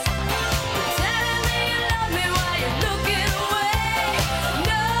words, telling me you love me while you're looking away.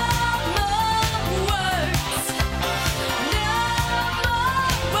 No more words, no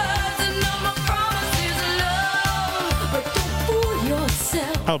more words, and no more promises of love. But don't fool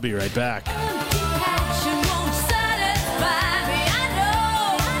yourself. I'll be right back. Passion won't satisfy me, I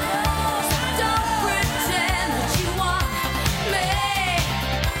know. So don't pretend that you want me.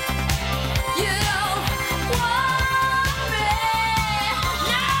 You don't want me.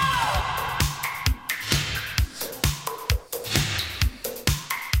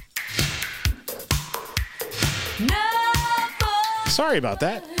 No more. Sorry about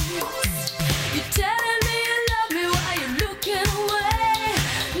that. You're telling me you love me while you're looking away.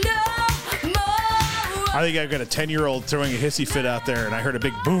 No more. I think I've got a 10-year-old throwing a hissy fit out there, and I heard a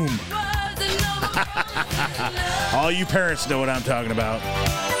big boom. All you parents know what I'm talking about.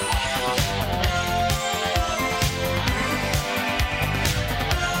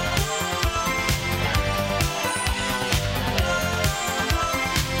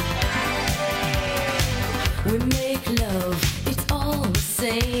 We make love, it's all the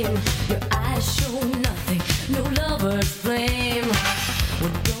same. Your eyes show nothing, no lover's flame.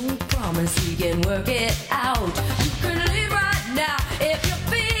 Well, don't promise we can work it out. You can leave right now if you're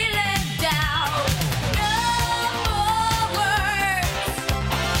feeling down. No more words.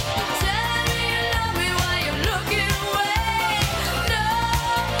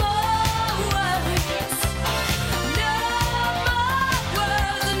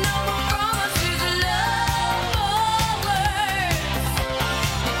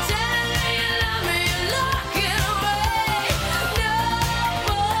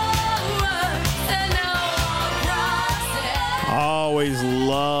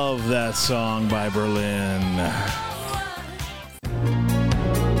 that song by Berlin.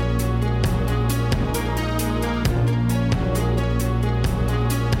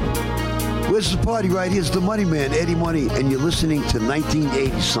 Where's the party right here? It's the Money Man, Eddie Money, and you're listening to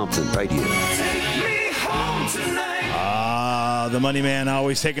 1980 something right here. The Money Man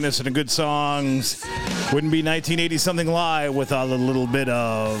always taking us into good songs. Wouldn't be 1980 something live without a little bit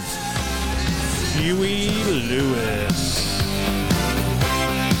of Huey Lewis.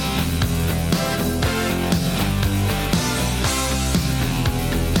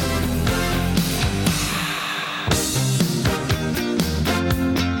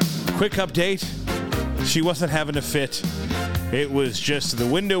 Quick update. She wasn't having a fit. It was just the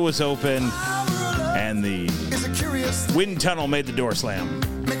window was open and the wind tunnel made the door slam.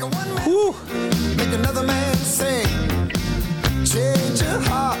 Whew. Make another man sing. Change your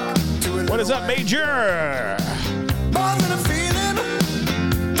heart to a What is up, Major? more than a feeling.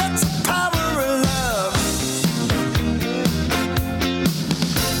 That's the power of love.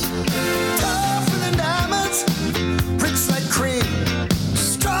 Tougher than diamonds, rich like cream,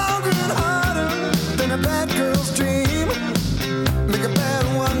 stronger and harder than a bad girl's dream. Make a bad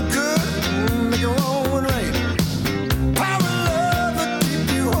one good, make a wrong one right. Power of love will keep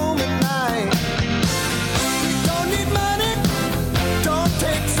you home at night. Don't need money, don't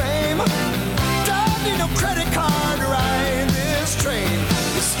take fame, don't need no credit card to ride this train.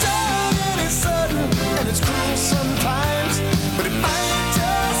 It's strong and it's sudden and it's cruel sometimes, but it might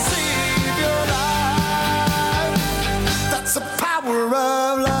just save your life. That's the power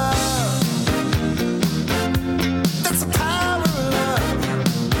of love. That's the power of love.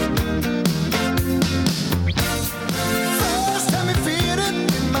 First time you feel it,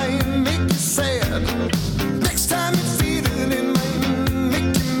 it might make you sad. Next time you feel it, it might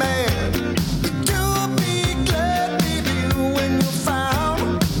make you mad. You'll be glad, baby, when you're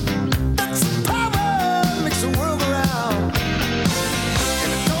found. That's the power makes the world go round.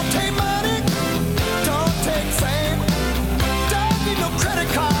 And it don't take money, don't take fame, don't need no credit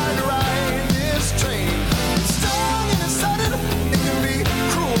card to ride this train. It's strong and it's sudden, it can be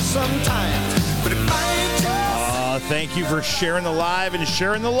cruel sometimes, but it might just. Thank you for sharing the live and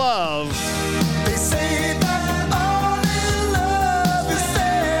sharing the love. They say that only love is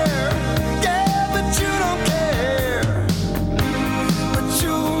fair, yeah, but you don't care. But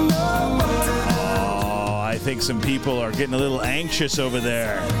you know what to Oh, I think some people are getting a little anxious over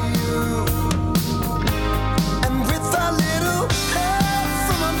there. And with a little help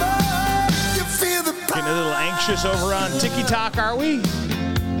from above, you feel the Getting a little anxious over on TikTok, are we?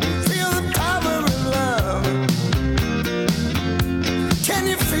 feel the power of love. Can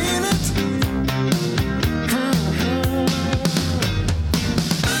you feel it?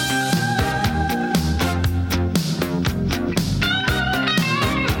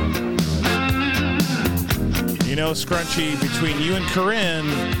 You know, Scrunchy, between you and Corinne,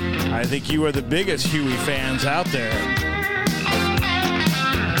 I think you are the biggest Huey fans out there.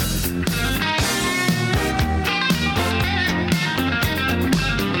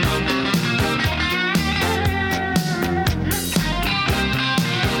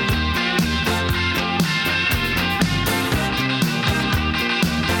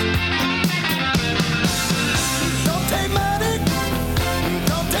 Don't take money,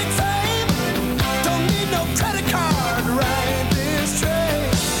 don't take fame, don't need no credit card to ride this train.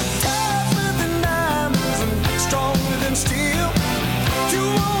 Tougher than diamonds and stronger than steel. You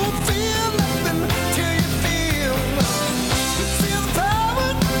won't feel nothing till you feel. Feel the power,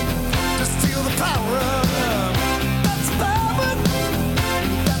 just feel the power of love. That's the power,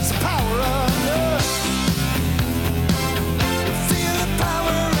 that's the power of love. Feel the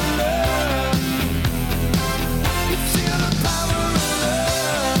power of love. Feel the power of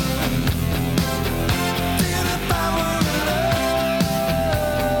love. Feel the power of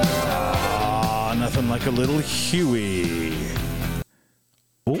love. Nothing like a little Huey.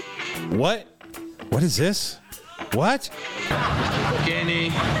 Oh, what? What is this? What?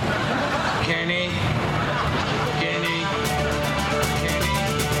 Kenny.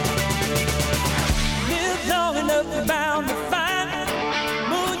 Lived long enough, you're bound to find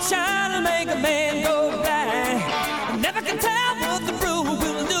moonshine will make a man go blind. I never can tell what the brew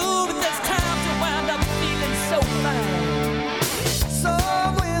will do, but there's times you wind up feeling so fine.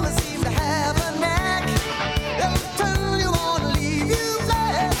 Some women seem to have a knack. They'll turn you on and leave you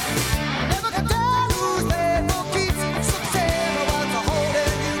flat. Never can tell who's there for keeps. So tell me what's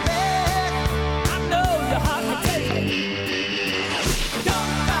holding you back.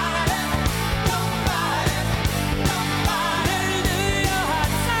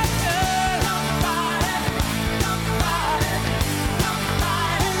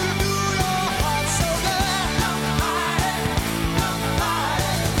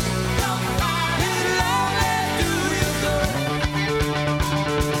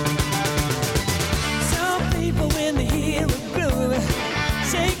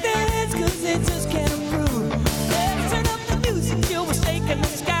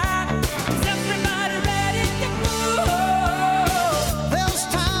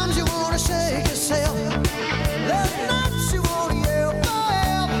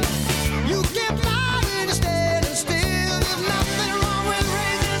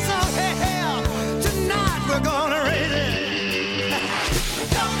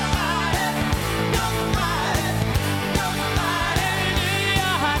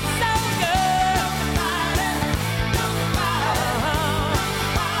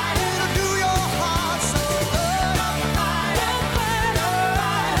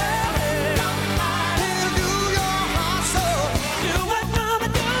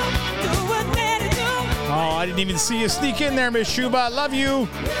 Didn't even see you sneak in there, Miss Shuba. Love you.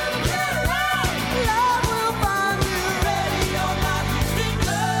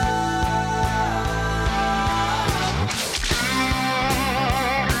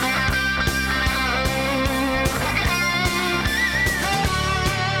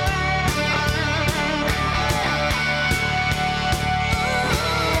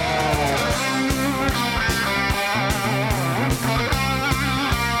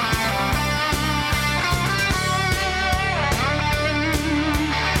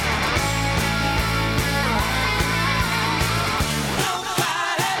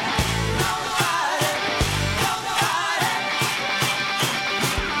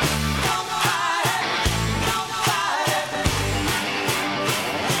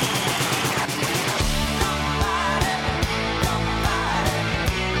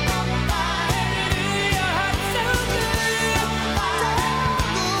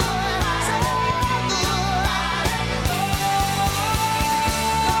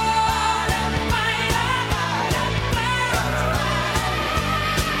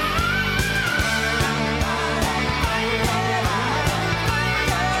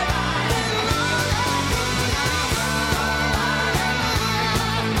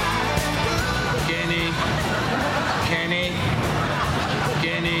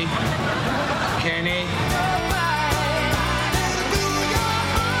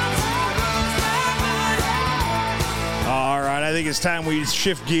 I think it's time we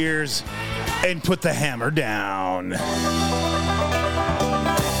shift gears and put the hammer down.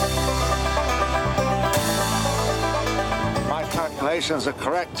 My calculations are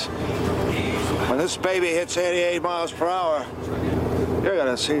correct. When this baby hits 88 miles per hour, you're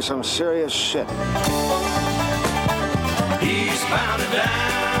gonna see some serious shit. Eastbound and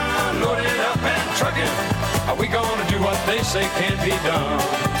down, loaded up and trucking. Are we gonna do what they say can't be done?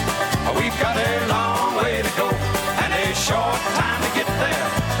 We've got a long way to go and a short time to get there.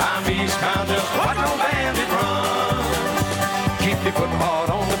 I'm eastbound, just watch no bandit run. Keep your foot hard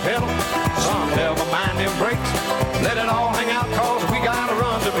on the pedal, son, never mind them brakes. Let it all hang out, cause we got a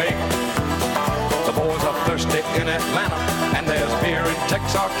run to make. The boys are thirsty in Atlanta, and there's beer in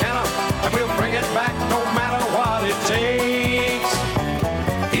Texarkana, and we'll bring it back no matter what it takes.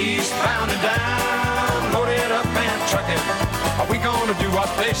 Eastbound and down, loaded up and trucking. Are we gonna do what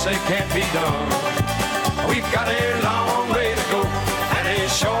they say can't be done? We've got a long way to go and a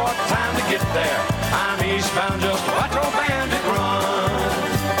short time to get there. I'm eastbound, just watch old bandit run.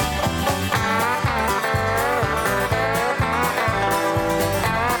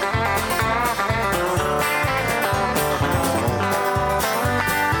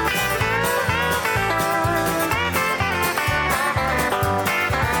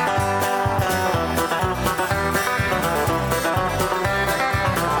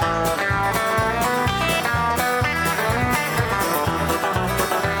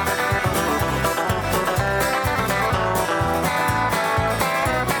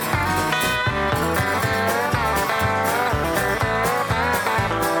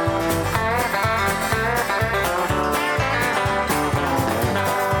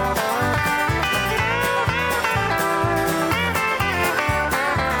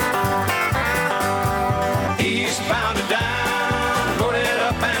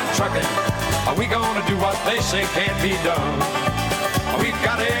 They say can't be done. We've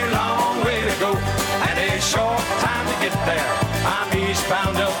got a long way to go and a short time to get there. I'm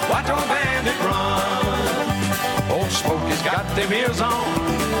eastbound, just watch old bandit run. Old Smokey's got them ears on.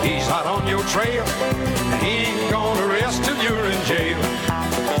 He's hot on your trail. And he ain't gonna rest till you're in jail.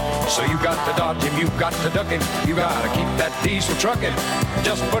 So you got to dodge him, you got to duck him. You gotta keep that diesel trucking.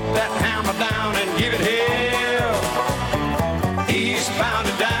 Just put that hammer down and give it hell. Eastbound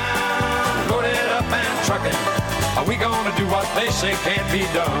and down, loaded up and trucking. Are we gonna do what they say can't be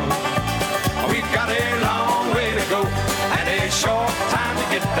done? We've got a long way to go and a short time to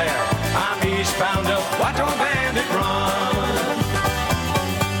get there. I'm eastbound, just watch old bandit run.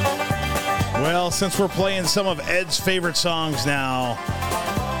 Well, since we're playing some of Ed's favorite songs now,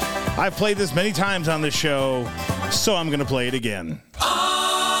 I've played this many times on this show, so I'm gonna play it again.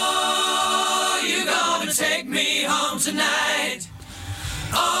 Oh, you gonna take me home tonight?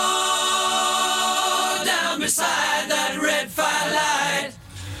 Oh, down beside that red firelight.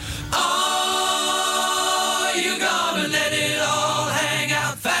 Oh, you gonna let it all hang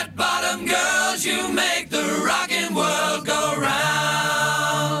out. Fat bottom girls, you make the rockin' world go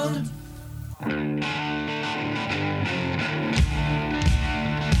round.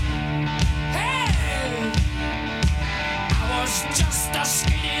 Hey, I was just a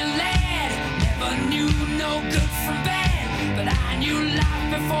skinny lad, never knew no good from bad, but I knew life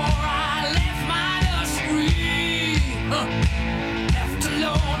before I left my nursery.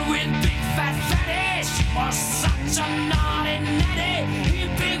 was such a naughty natty. You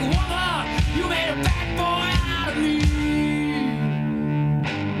big woman, you made a bad boy out of me.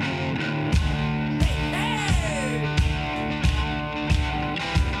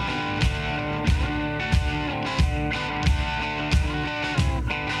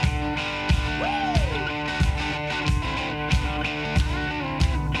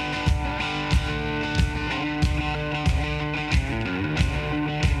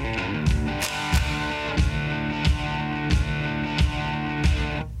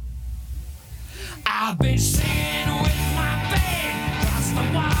 I've been singing with my band, across the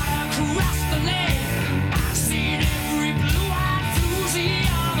water, across the lake. I've seen every blue-eyed floozy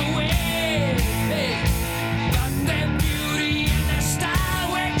on the way. But their beauty and their style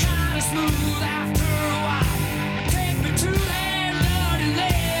were kind of smooth after a while. Take me to their dirty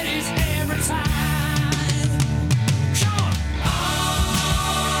ladies every time. Come on.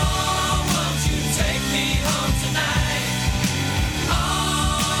 Oh, won't you take me home tonight?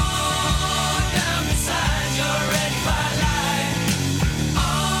 Down beside your red firelight.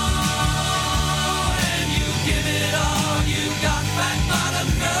 Oh, and you give it all you got. Fat bottom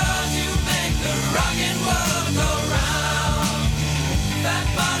girls, you make the rockin' world go round. Fat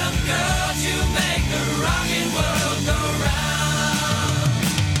bottom girls, you make the rockin' world go round.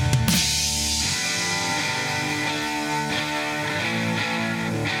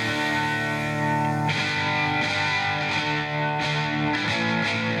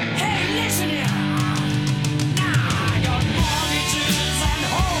 Hey, listen here. I got mortgages and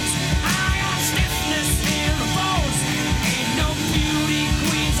hopes. I got stiffness in the bones. Ain't no beauty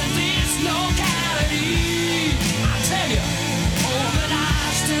queens in this locality. I tell you, oh, but I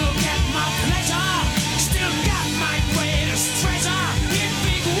still get my pleasure. Still got my greatest treasure. You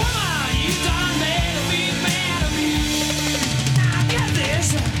big woman, you done made me mad of me. Now get this.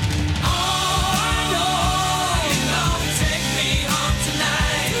 Oh, I know you gonna take me home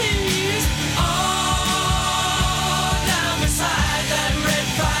tonight. Please. Oh, down beside that red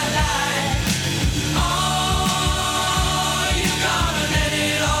firelight. Oh, you gonna let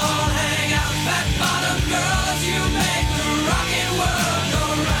it all hang out. Fat bottom girls, you make the rockin' world go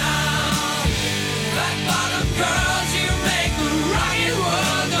round. Fat bottom girls, you make the rockin'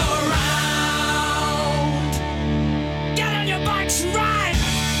 world go round. Get on your bikes and ride.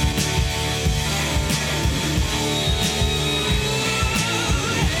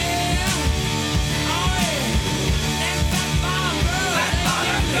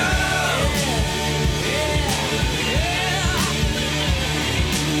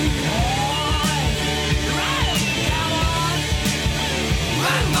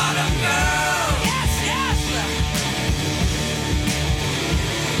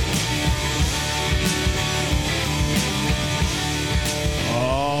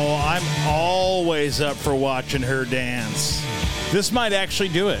 Oh, I'm always up for watching her dance. This might actually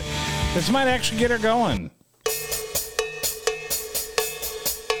do it. This might actually get her going.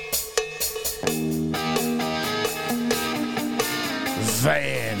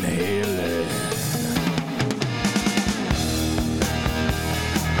 Van Halen.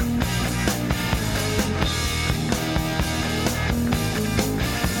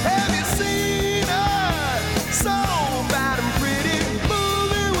 Have you seen her? So bad and pretty,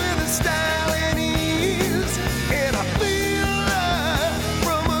 moving with a style and ease. And I feel her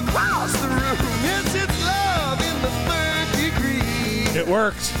from across the room. Yes, it's love in the third degree. It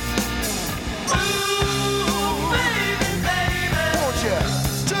worked. Ooh, baby, baby, won't you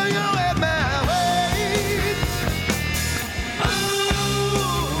turn your head my way?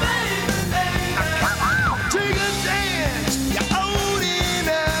 Ooh, baby, baby, come on, take a chance. You're old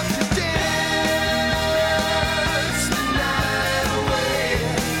enough to dance the night away.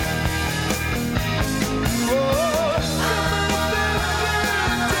 Oh, come on, baby,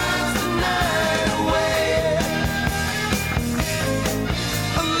 dance the night away.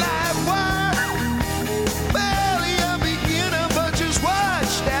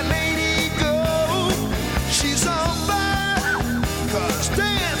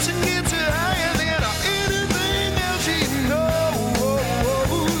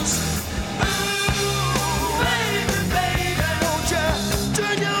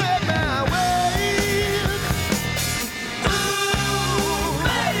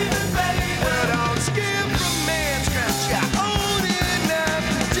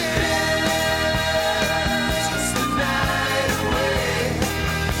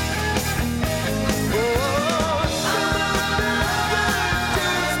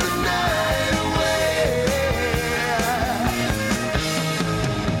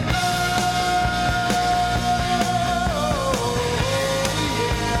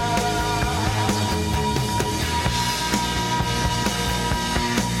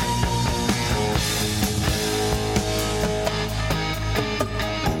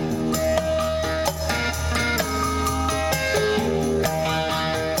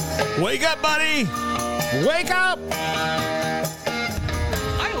 Wake up, buddy! Wake up!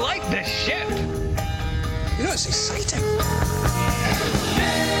 I like this shit. You know, it's exciting.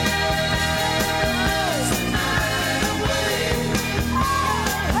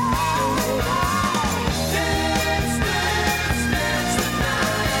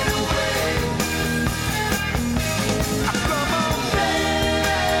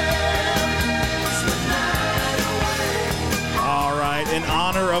 In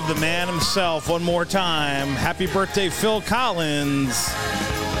honor of the man himself, one more time, happy birthday, Phil Collins.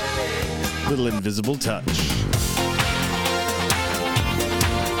 Little Invisible Touch.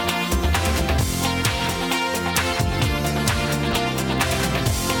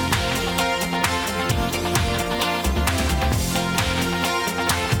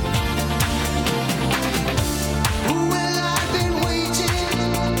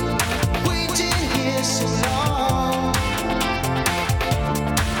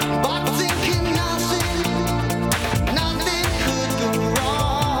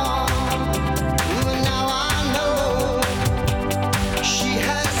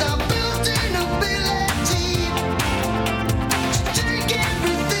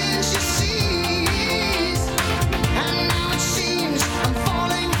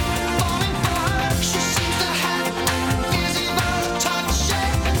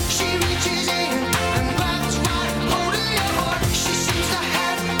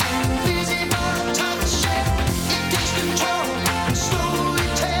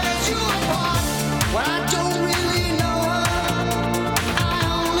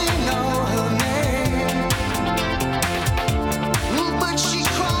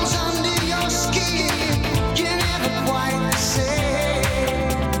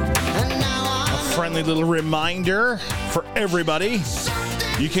 Little reminder for everybody.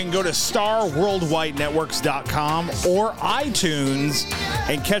 You can go to starworldwidenetworks.com or iTunes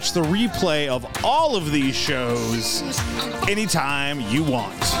and catch the replay of all of these shows anytime you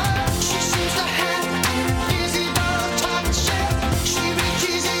want.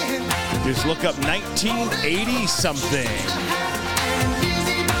 Just look up 1980 something.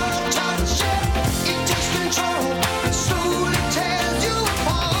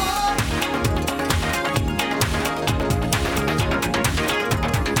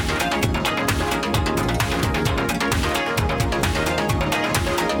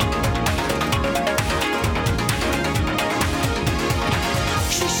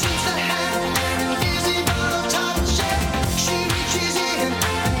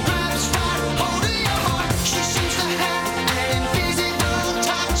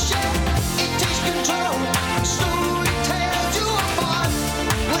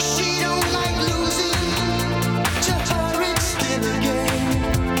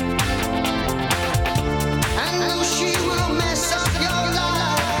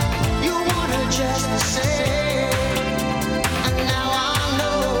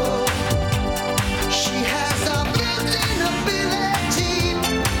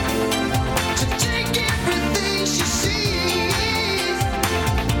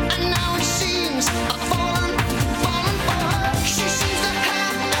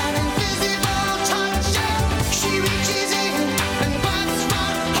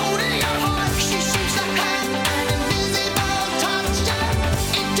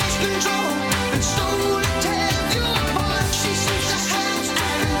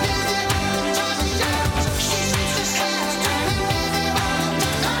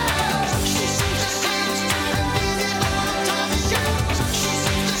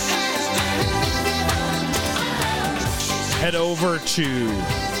 Head over to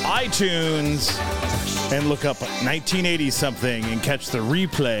iTunes and look up 1980 something and catch the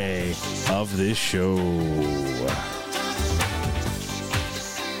replay of this show.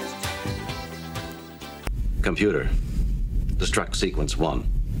 Computer, destruct sequence 1,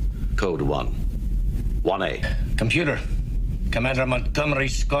 code 1, 1A. Computer, Commander Montgomery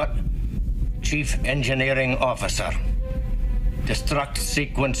Scott, Chief Engineering Officer. Destruct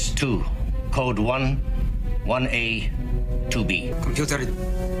sequence 2, code 1, 1A, 2B. Computer,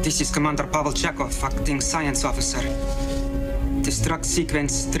 this is Commander Pavel Chekhov, acting science officer. Destruct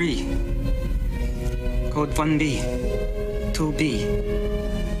sequence 3, code 1B, 2B,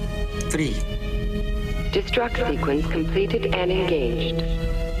 3. Destruct sequence completed and engaged.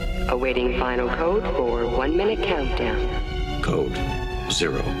 Awaiting final code for 1 minute countdown. Code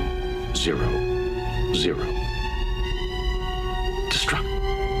 0, 0, 0. Destruct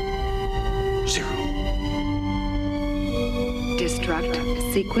 0. Destruct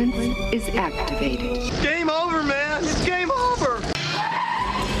sequence is activated. Game over, man. It's game over.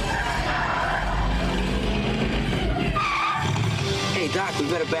 Hey, Doc, we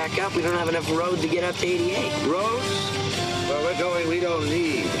better back up. We don't have enough road to get up to 88. Roads? Well, we're going, we don't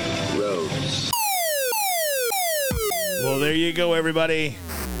need roads. Well, there you go, everybody.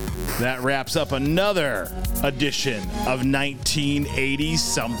 That wraps up another edition of 1980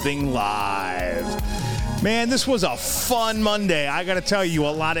 Something Live. Man, this was a fun Monday. I got to tell you,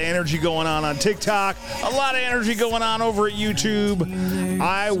 a lot of energy going on TikTok, a lot of energy going on over at YouTube.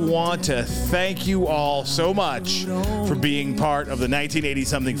 I want to thank you all so much for being part of the 1980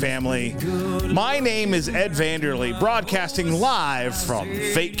 Something family. My name is Ed Vanderlee, broadcasting live from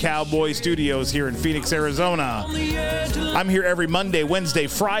Fake Cowboy Studios here in Phoenix, Arizona. I'm here every Monday, Wednesday,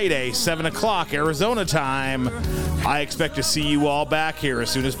 Friday, 7 o'clock Arizona time. I expect to see you all back here as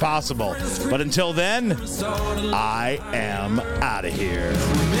soon as possible. But until then, I am out of here.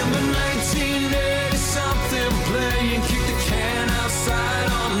 Remember 1980 something, playing kick the can outside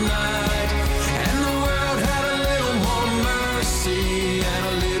all night, and the world had a little more mercy and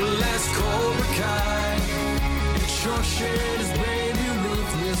a little less Cobra Kai. It sure shared his baby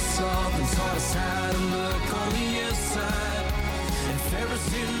ruthless soft and taught us how to look on the inside. And Ferris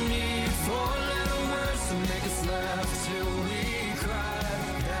didn't need 4-letter words to make us laugh till we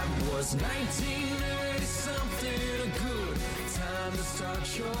cried. That was 1980 something, a good time to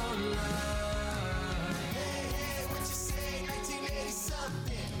start your life.